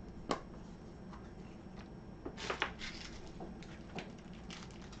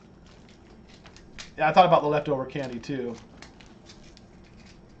 Yeah, I thought about the leftover candy too.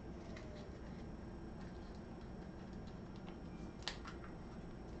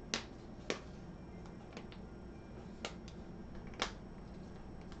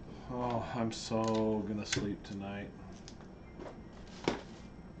 Oh, I'm so gonna sleep tonight.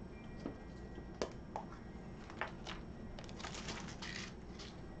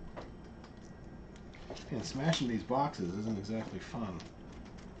 And smashing these boxes isn't exactly fun.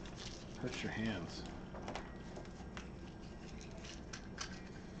 Hurts your hands.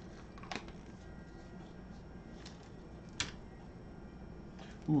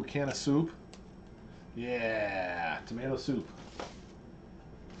 Ooh, a can of soup. Yeah, tomato soup.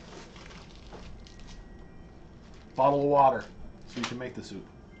 Bottle of water, so you can make the soup.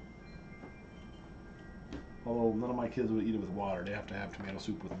 Although none of my kids would eat it with water. They have to have tomato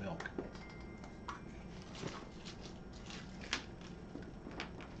soup with milk.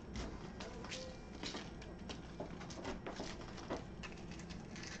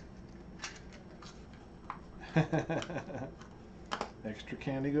 Extra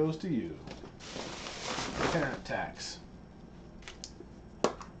candy goes to you. Parent tax.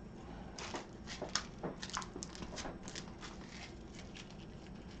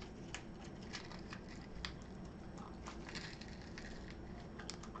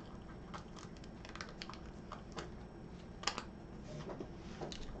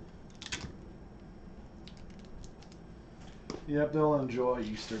 Yep, they'll enjoy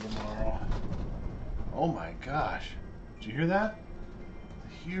Easter tomorrow. Oh my gosh. Did you hear that?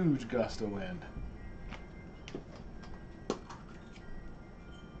 A huge gust of wind.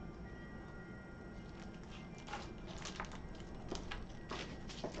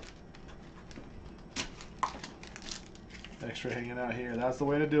 Extra hanging out here. That's the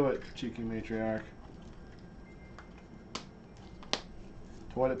way to do it, cheeky matriarch.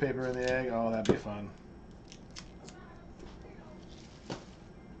 Toilet paper in the egg. Oh, that'd be fun.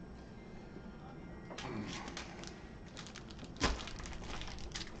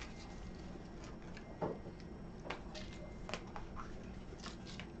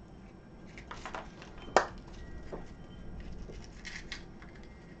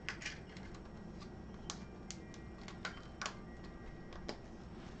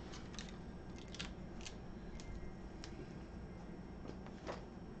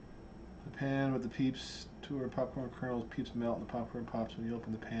 Pan with the peeps, 2 popcorn kernels, peeps melt and the popcorn pops when you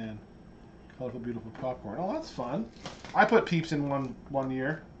open the pan. Colorful, beautiful popcorn. Oh, that's fun. I put peeps in one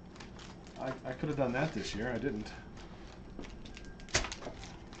year. I could have done that this year. I didn't.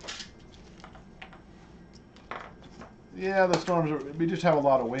 Yeah, the storms. We just have a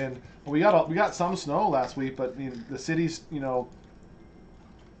lot of wind. We got some snow last week, but the city's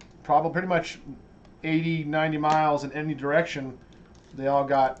probably pretty much 80, 90 miles in any direction. They all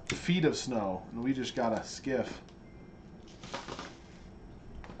got feet of snow, and we just got a skiff.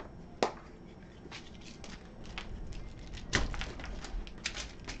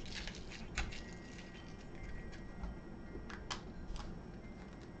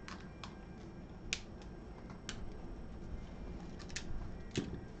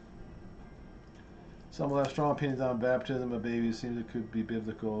 Some will have strong opinions on baptism of babies. Seems it could be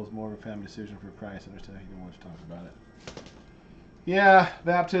biblical. It's more of a family decision for Christ. I understand you don't want to talk about it. Yeah,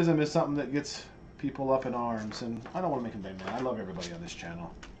 baptism is something that gets people up in arms, and I don't want to make them mad. I love everybody on this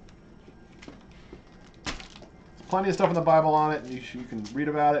channel. Plenty of stuff in the Bible on it, and you can read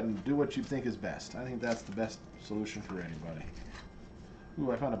about it and do what you think is best. I think that's the best solution for anybody.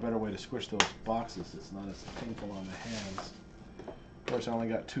 Ooh, I found a better way to squish those boxes. It's not as painful on the hands. Of course, I only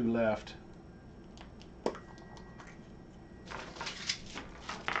got 2 left.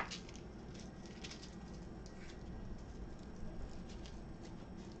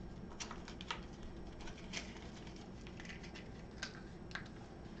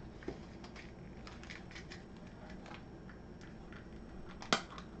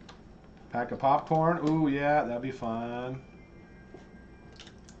 Pack of popcorn. Ooh, yeah, that'd be fun.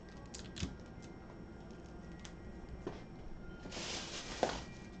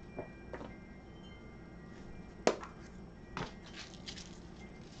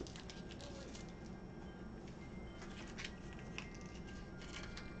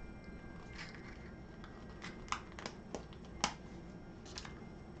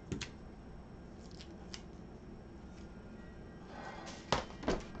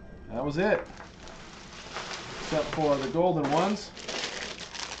 That was it. Except for the golden ones.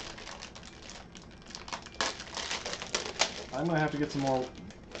 I'm going to have to get some more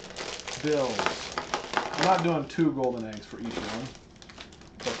bills. I'm not doing 2 golden eggs for each one,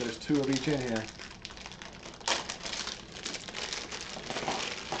 but there's 2 of each in here.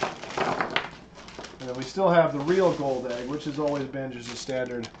 And then we still have the real gold egg, which has always been just a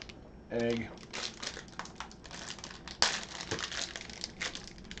standard egg.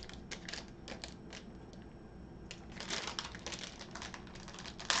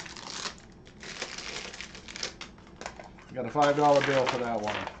 Got a $5 bill for that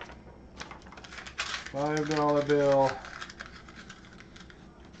one. $5 bill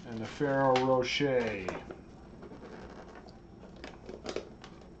and a Ferrero Rocher.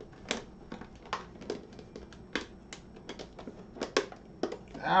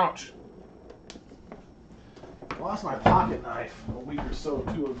 Ouch! I lost my pocket knife a week or so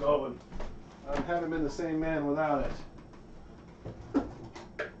or 2 ago, and I haven't been the same man without it.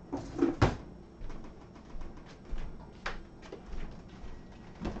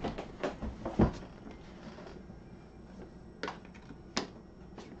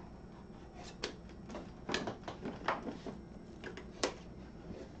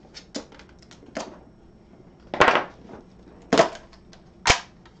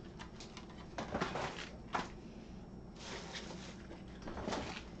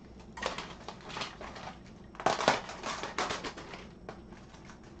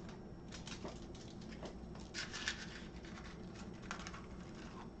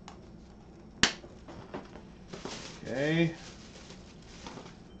 Okay.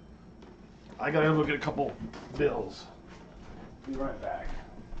 I gotta look at a couple bills. Be right back.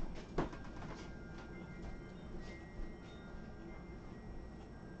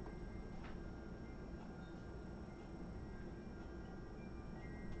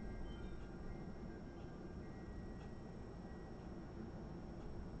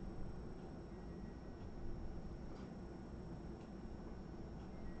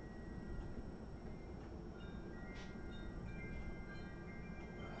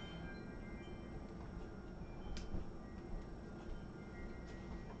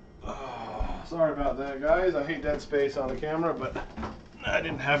 Sorry about that, guys. I hate dead space on the camera, but I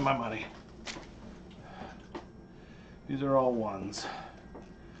didn't have my money. These are all ones.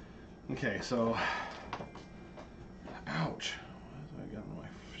 Okay, so... Ouch. What have I got in my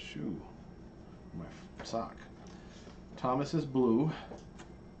shoe? My sock. Thomas is blue.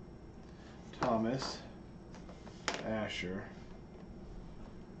 Thomas. Asher.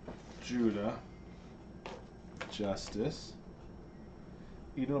 Judah. Justus.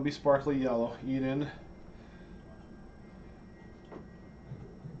 Eden will be sparkly yellow. Eden.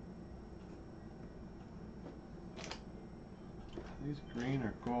 Are these green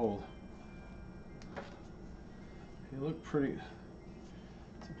or gold? They look pretty.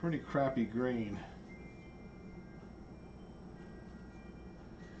 It's a pretty crappy green.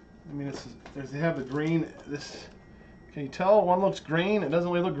 I mean, they have the green. This. Can you tell one looks green? It doesn't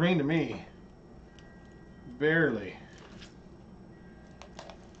really look green to me. Barely.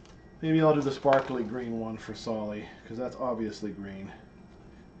 Maybe I'll do the sparkly green one for Solly, because that's obviously green,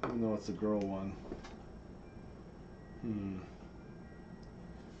 even though it's a girl one.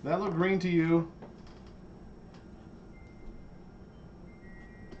 That look green to you?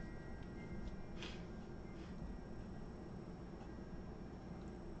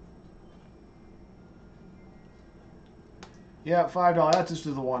 Yeah, $5. That's just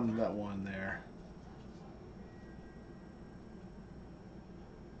the one, that one there.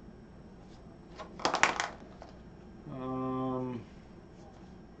 I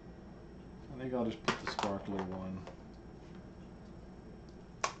think I'll just put the sparkly one.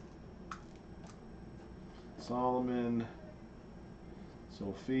 Solomon,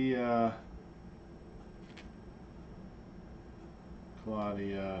 Sophia,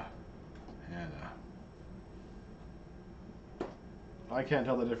 Claudia, Hannah. I can't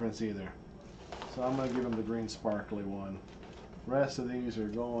tell the difference either. So I'm going to give him the green sparkly one. The rest of these are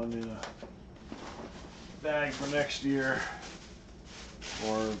going in a bag for next year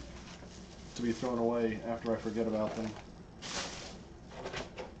or to be thrown away after I forget about them.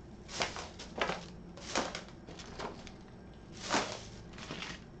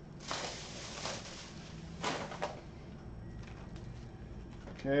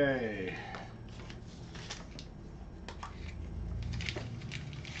 Okay.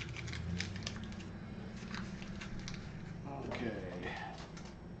 Okay.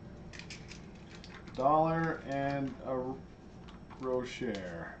 Dollar and a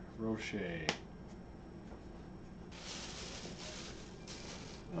Rocher.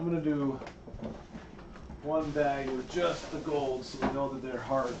 I'm going to do one bag with just the gold so we know that they're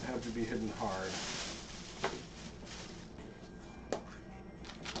hard, have to be hidden hard.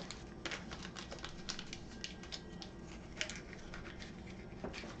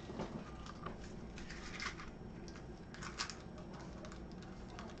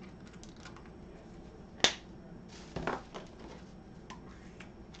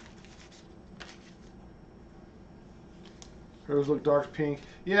 Hers look dark pink.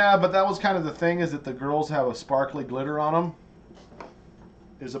 Yeah, but that was kind of the thing, is that the girls have a sparkly glitter on them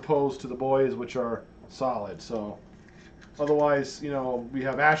as opposed to the boys, which are solid. So otherwise, you know, we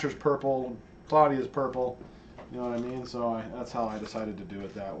have Asher's purple, Claudia's purple, you know what I mean? So that's how I decided to do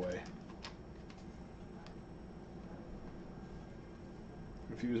it that way.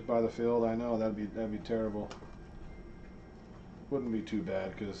 Confused by the field, I know that'd be terrible. Wouldn't be too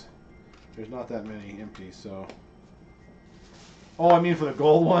bad because there's not that many empties, so. Oh, I mean for the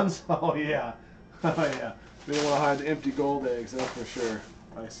gold ones? Oh, yeah. Oh, yeah. We don't want to hide the empty gold eggs, that's for sure.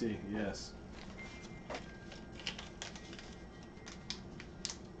 I see, yes.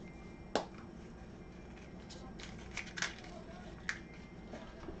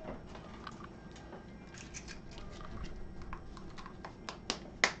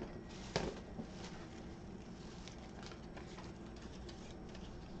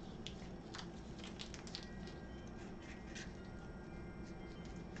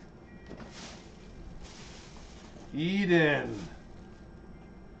 Eden.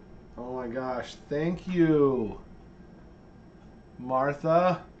 Oh my gosh, thank you.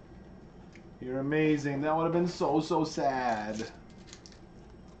 Martha, you're amazing. That would have been so, so sad.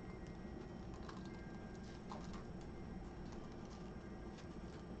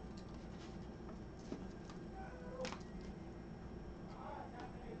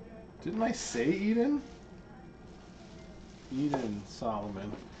 Didn't I say Eden? Eden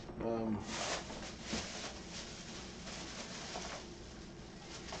Solomon.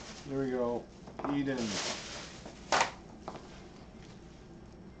 There we go. Eden.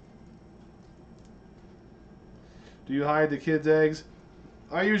 Do you hide the kids' eggs?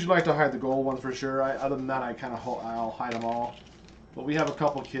 I usually like to hide the gold ones for sure. Other than that, I'll hide them all. But we have a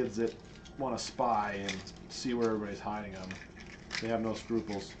couple kids that want to spy and see where everybody's hiding them. They have no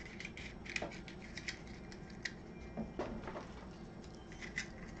scruples.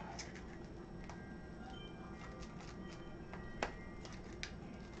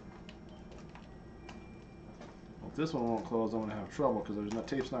 Well, if this one won't close, I'm going to have trouble because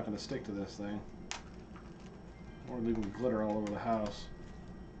tape's not going to stick to this thing. Or leaving glitter all over the house.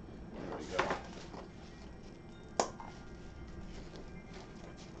 There we go.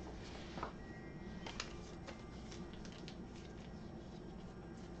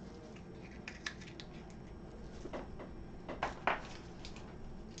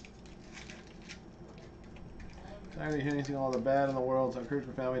 Tired of hearing anything all the bad in the world, so I encourage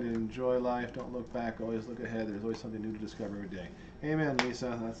my family to enjoy life. Don't look back, always look ahead. There's always something new to discover every day. Amen,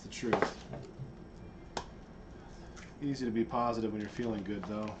 Lisa. That's the truth. Easy to be positive when you're feeling good,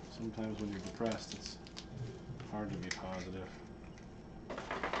 though. Sometimes when you're depressed, it's hard to be positive.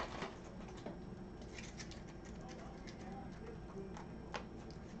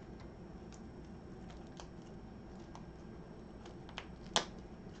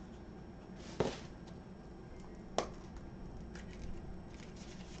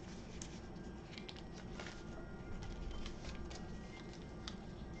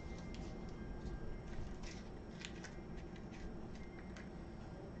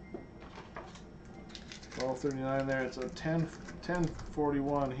 12:39 there. It's a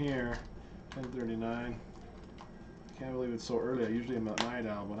 10:41 here. 10:39. Can't believe it's so early. I usually am a night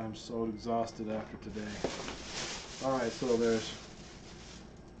owl, but I'm so exhausted after today. Alright, so there's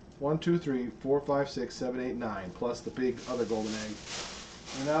 1, 2, 3, 4, 5, 6, 7, 8, 9, plus the big other golden egg.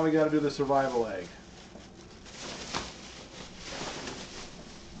 And now we got to do the survival egg.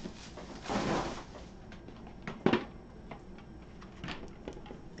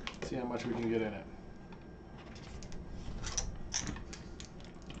 See how much we can get in it.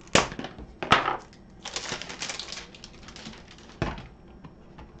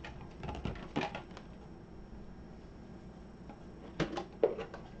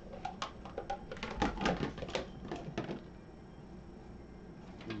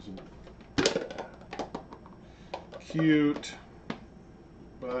 Cute,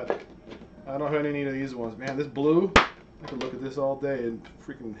 but I don't have any of these ones. Man, this blue, I could look at this all day and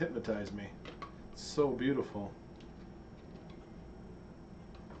freaking hypnotize me. It's so beautiful.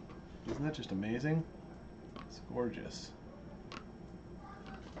 Isn't that just amazing? It's gorgeous.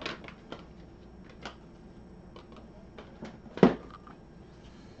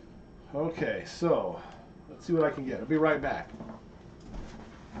 Okay, so let's see what I can get. I'll be right back.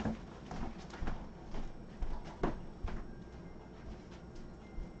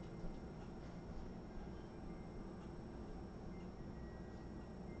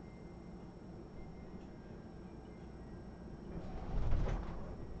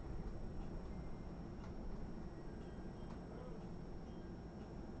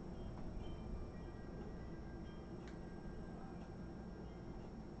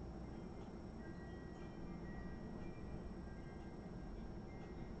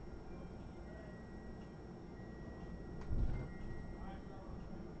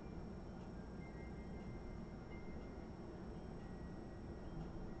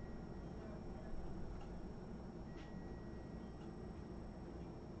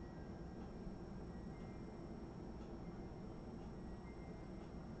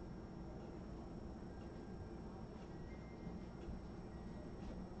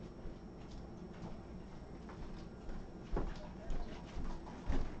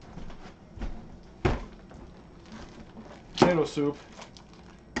 Potato soup,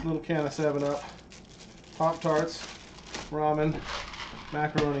 little can of 7-Up, Pop-Tarts, ramen,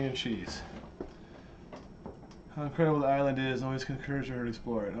 macaroni and cheese. How incredible the island is, always encourage her to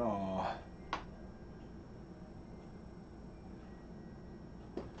explore it. Aww.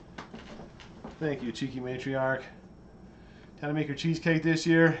 Thank you, cheeky matriarch. How to make your cheesecake this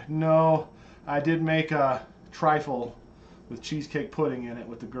year? No, I did make a trifle with cheesecake pudding in it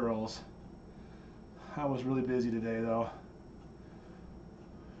with the girls. I was really busy today though.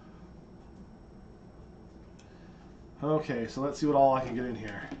 Okay, so let's see what all I can get in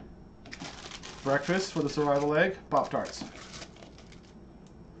here. Breakfast for the survival egg, Pop-Tarts.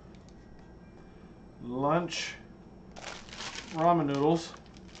 Lunch, ramen noodles.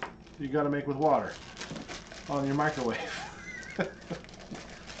 You got to make with water on your microwave.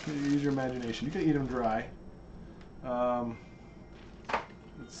 Use your imagination. You can eat them dry. Let's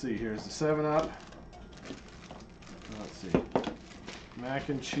see. Here's the 7-Up. Let's see. Mac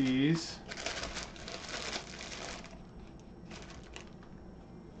and cheese.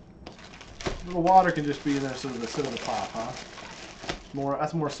 A little water can just be in there so that sit on the top, huh?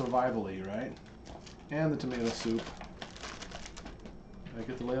 That's more survival-y, right? And the tomato soup. Did I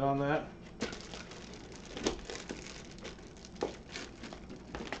get the lid on that?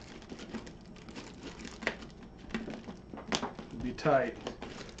 It'd be tight.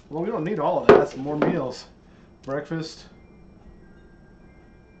 Well, we don't need all of that. That's more meals. Breakfast.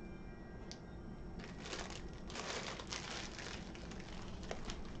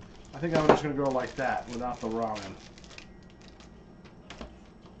 I think I'm just going to go like that without the ramen.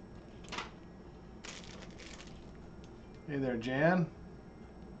 Hey there, Jan.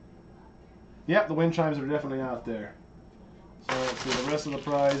 Yep, the wind chimes are definitely out there. So let's see, the rest of the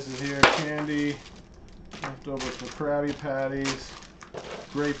prize is here. Candy, leftovers for Krabby Patties,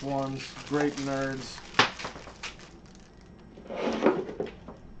 grape ones, grape nerds.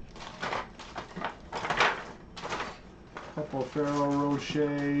 Couple of Ferrero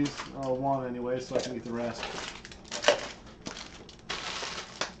Rochers. Oh, one anyway, so I can eat the rest.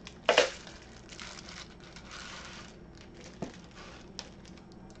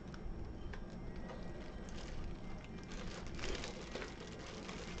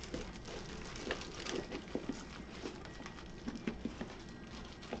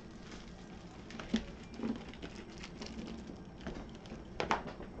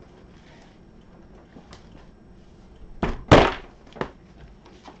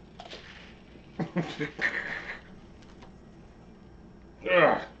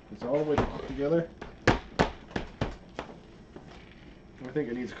 It's all the way together. think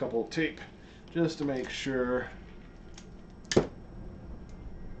it needs a couple of tape just to make sure.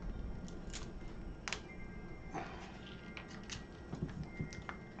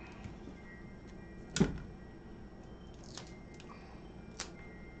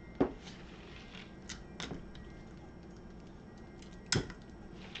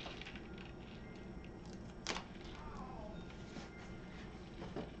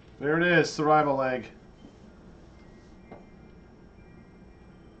 There it is, survival egg.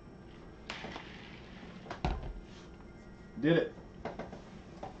 Did it.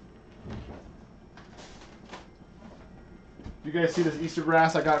 You guys see this Easter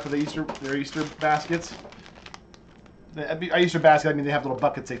grass I got for their Easter baskets? The Easter basket, I mean they have little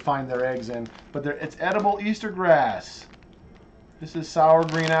buckets they find their eggs in, but it's edible Easter grass. This is sour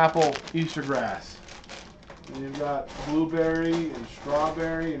green apple Easter grass. And you've got blueberry and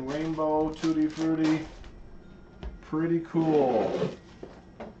strawberry and rainbow, tutti frutti. Pretty cool.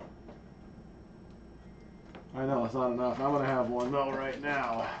 I know it's not enough. I'm gonna have one though right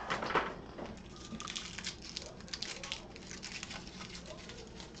now.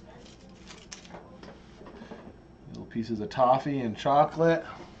 Little pieces of toffee and chocolate.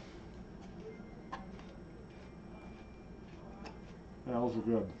 Yeah, those are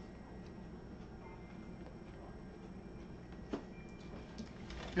good.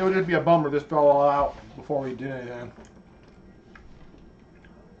 It would just be a bummer if this fell all out before we did anything.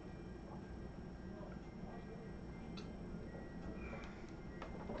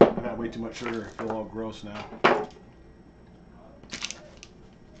 I've had way too much sugar. I feel all gross now.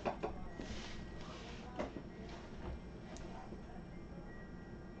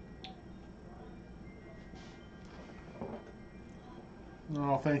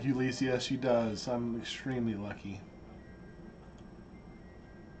 Oh, thank you, Lisa. Yes, she does. I'm extremely lucky.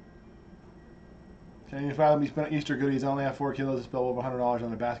 Can you fathom me spent Easter goodies? I only have 4 kilos to spend over $100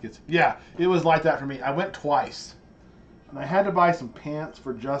 on the baskets. Yeah, it was like that for me. I went twice. And I had to buy some pants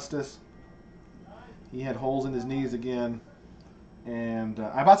for Justus. He had holes in his knees again. And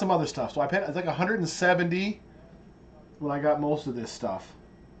I bought some other stuff. So I paid, it's like $170 when I got most of this stuff.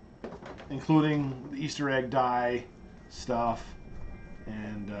 Including the Easter egg dye stuff.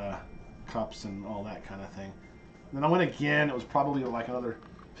 And cups and all that kind of thing. And then I went again. It was probably like another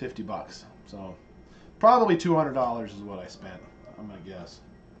 $50. So probably $200 is what I spent, I'm gonna guess.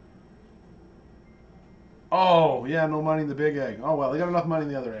 Oh, yeah, no money in the big egg. Oh, well, they got enough money in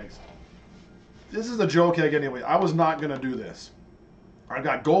the other eggs. This is a joke egg anyway. I was not gonna do this. I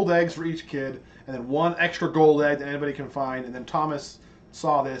got gold eggs for each kid, and then 1 extra gold egg that anybody can find, and then Thomas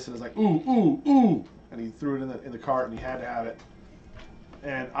saw this and was like, ooh, ooh, ooh, and he threw it in the cart, and he had to have it.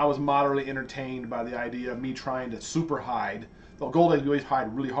 And I was moderately entertained by the idea of me trying to super hide. The gold egg, you always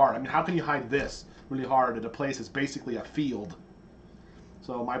hide really hard. I mean, how can you hide this really hard at a place that's basically a field?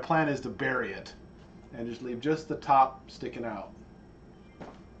 So my plan is to bury it and just leave just the top sticking out.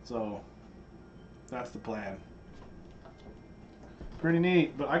 So that's the plan. Pretty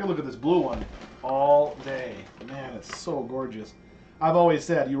neat, but I can look at this blue one all day. Man, it's so gorgeous. I've always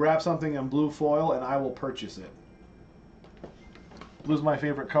said, you wrap something in blue foil and I will purchase it. Blue's my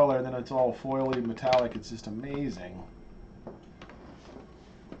favorite color, and then it's all foily metallic. It's just amazing.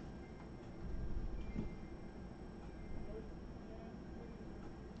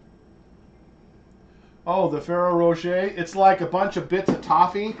 Oh, the Ferrero Rocher. It's like a bunch of bits of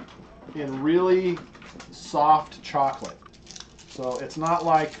toffee in really soft chocolate. So it's not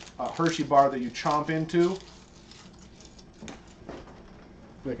like a Hershey bar that you chomp into.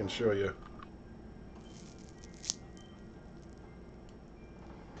 I can show you.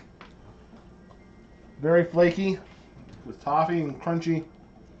 Very flaky, with toffee and crunchy.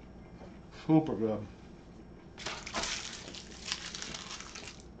 Super good.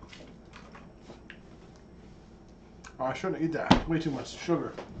 Oh, I shouldn't eat that. Way too much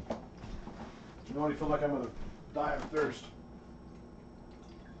sugar. You know, I feel like I'm gonna die of thirst.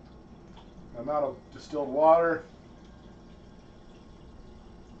 I'm out of distilled water.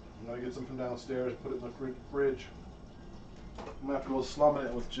 I'm gonna get some from downstairs, put it in the fridge. I'm gonna have to go slumming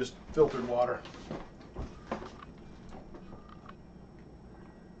it with just filtered water.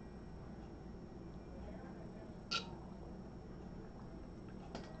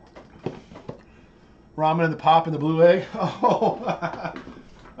 Ramen and the pop and the blue egg. Oh,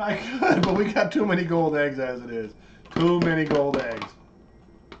 I could, but we got too many gold eggs as it is. Too many gold eggs.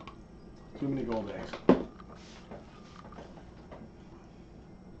 Too many gold eggs.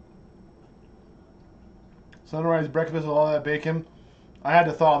 Sunrise breakfast with all that bacon. I had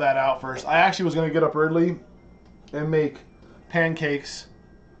to thaw that out first. I actually was going to get up early and make pancakes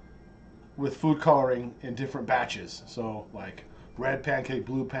with food coloring in different batches. So like red pancake,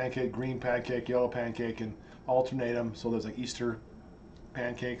 blue pancake, green pancake, yellow pancake, and alternate them so there's like Easter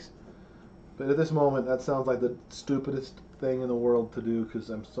pancakes. But at this moment, that sounds like the stupidest thing in the world to do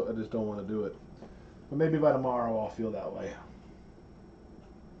because I just don't want to do it. But maybe by tomorrow I'll feel that way.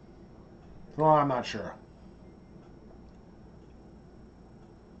 Well, I'm not sure.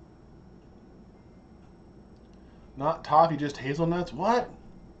 Not toffee, just hazelnuts? What?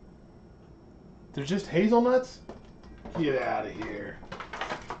 There's just hazelnuts? Get out of here.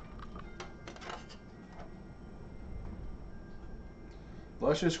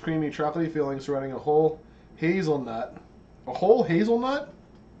 Luscious, creamy, chocolatey filling surrounding a whole hazelnut. A whole hazelnut?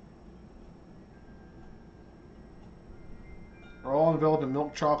 Are all enveloped in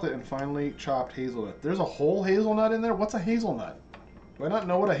milk chocolate and finely chopped hazelnut. There's a whole hazelnut in there? What's a hazelnut? Do I not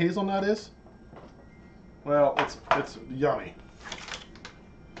know what a hazelnut is? Well, it's yummy.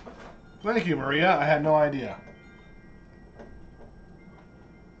 Thank you, Maria. I had no idea.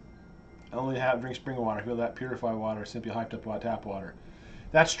 I only drink spring water. I feel that purified water, simply hyped up tap water.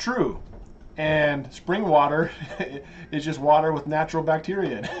 That's true. And spring water is just water with natural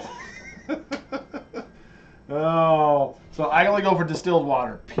bacteria in it. Oh, so I only go for distilled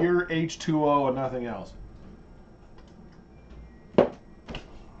water, pure H2O and nothing else.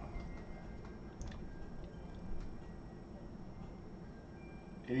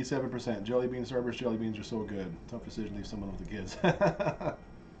 87%. Jelly bean Starburst jelly beans are so good. Tough decision to leave someone with the kids.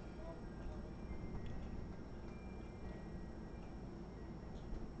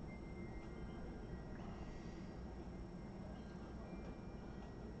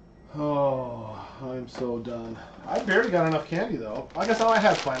 Oh, I'm so done. I barely got enough candy though. I guess I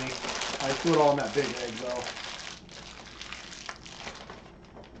had plenty. I threw it all in that big egg though.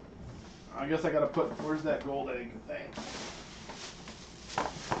 I guess I gotta put, where's that gold egg thing?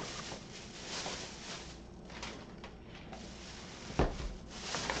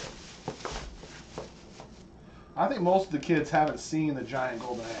 I think most of the kids haven't seen the giant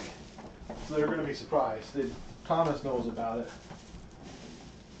golden egg, so they're going to be surprised. Thomas knows about it.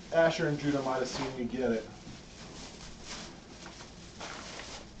 Asher and Judah might have seen me get it.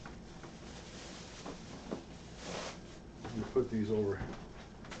 Let me put these over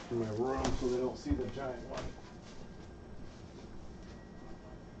in my room so they don't see the giant one.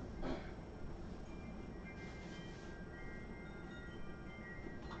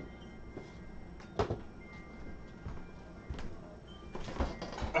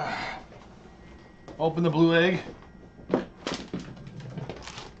 Open the blue egg.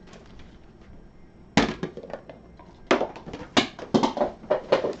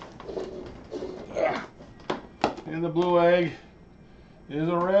 And the blue egg is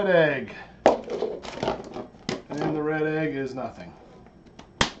a red egg. And the red egg is nothing.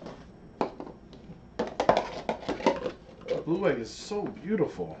 The blue egg is so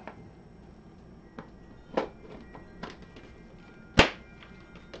beautiful.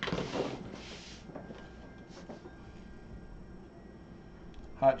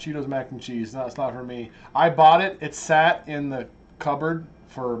 Hot Cheetos mac and cheese. No, it's not for me. I bought it. It sat in the cupboard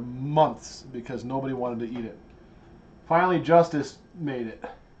for months because nobody wanted to eat it. Finally, Justus made it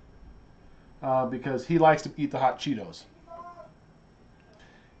because he likes to eat the hot Cheetos.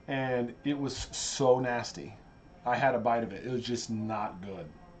 And it was so nasty. I had a bite of it. It was just not good.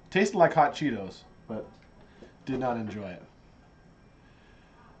 Tasted like hot Cheetos, but did not enjoy it.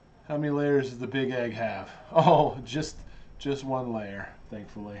 How many layers does the big egg have? Oh, just one layer,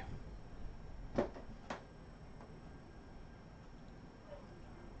 thankfully.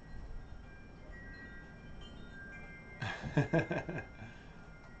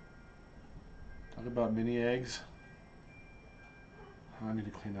 Talk about mini eggs. I need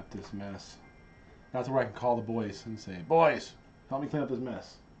to clean up this mess. That's where I can call the boys and say, boys, help me clean up this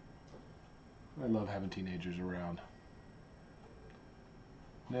mess. I love having teenagers around.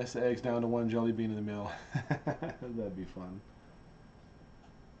 Nest the eggs down to one jelly bean in the middle. That'd be fun.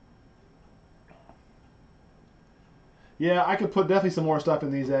 Yeah, I could put definitely some more stuff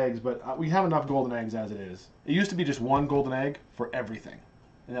in these eggs, but we have enough golden eggs as it is. It used to be just one golden egg for everything,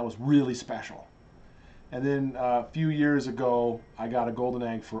 and that was really special. And then a few years ago, I got a golden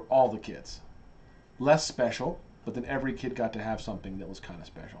egg for all the kids. Less special, but then every kid got to have something that was kind of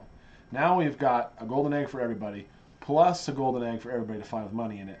special. Now we've got a golden egg for everybody, plus a golden egg for everybody to find with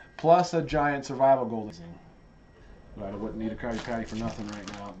money in it, plus a giant survival golden egg. But I wouldn't need a Krabby Patty for nothing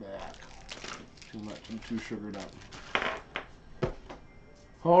right now. Too much, I'm too sugared up.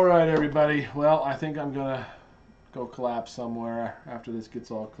 All right, everybody. Well, I think I'm gonna go collapse somewhere after this gets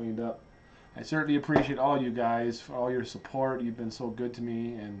all cleaned up. I certainly appreciate all you guys for all your support. You've been so good to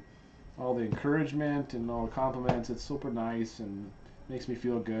me, and all the encouragement and all the compliments. It's super nice and makes me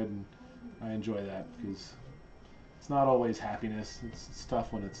feel good, and I enjoy that because it's not always happiness. It's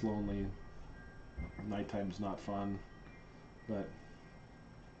tough when it's lonely. Nighttime's not fun, but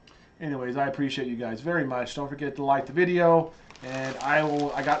anyways, I appreciate you guys very much. Don't forget to like the video, and I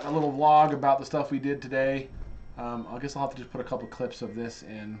got a little vlog about the stuff we did today. I guess I'll have to just put a couple clips of this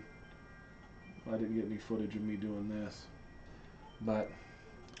in. I didn't get any footage of me doing this, but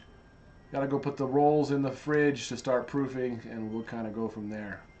gotta go put the rolls in the fridge to start proofing, and we'll kind of go from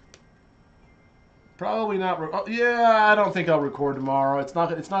there. Probably not. Oh, yeah, I don't think I'll record tomorrow. It's not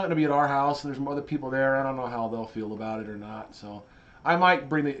going to be at our house. There's other people there. I don't know how they'll feel about it or not. So I might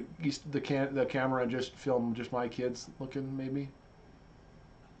bring the camera and just film just my kids looking, maybe.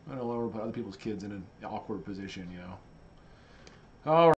 I don't want to put other people's kids in an awkward position, you know. All right.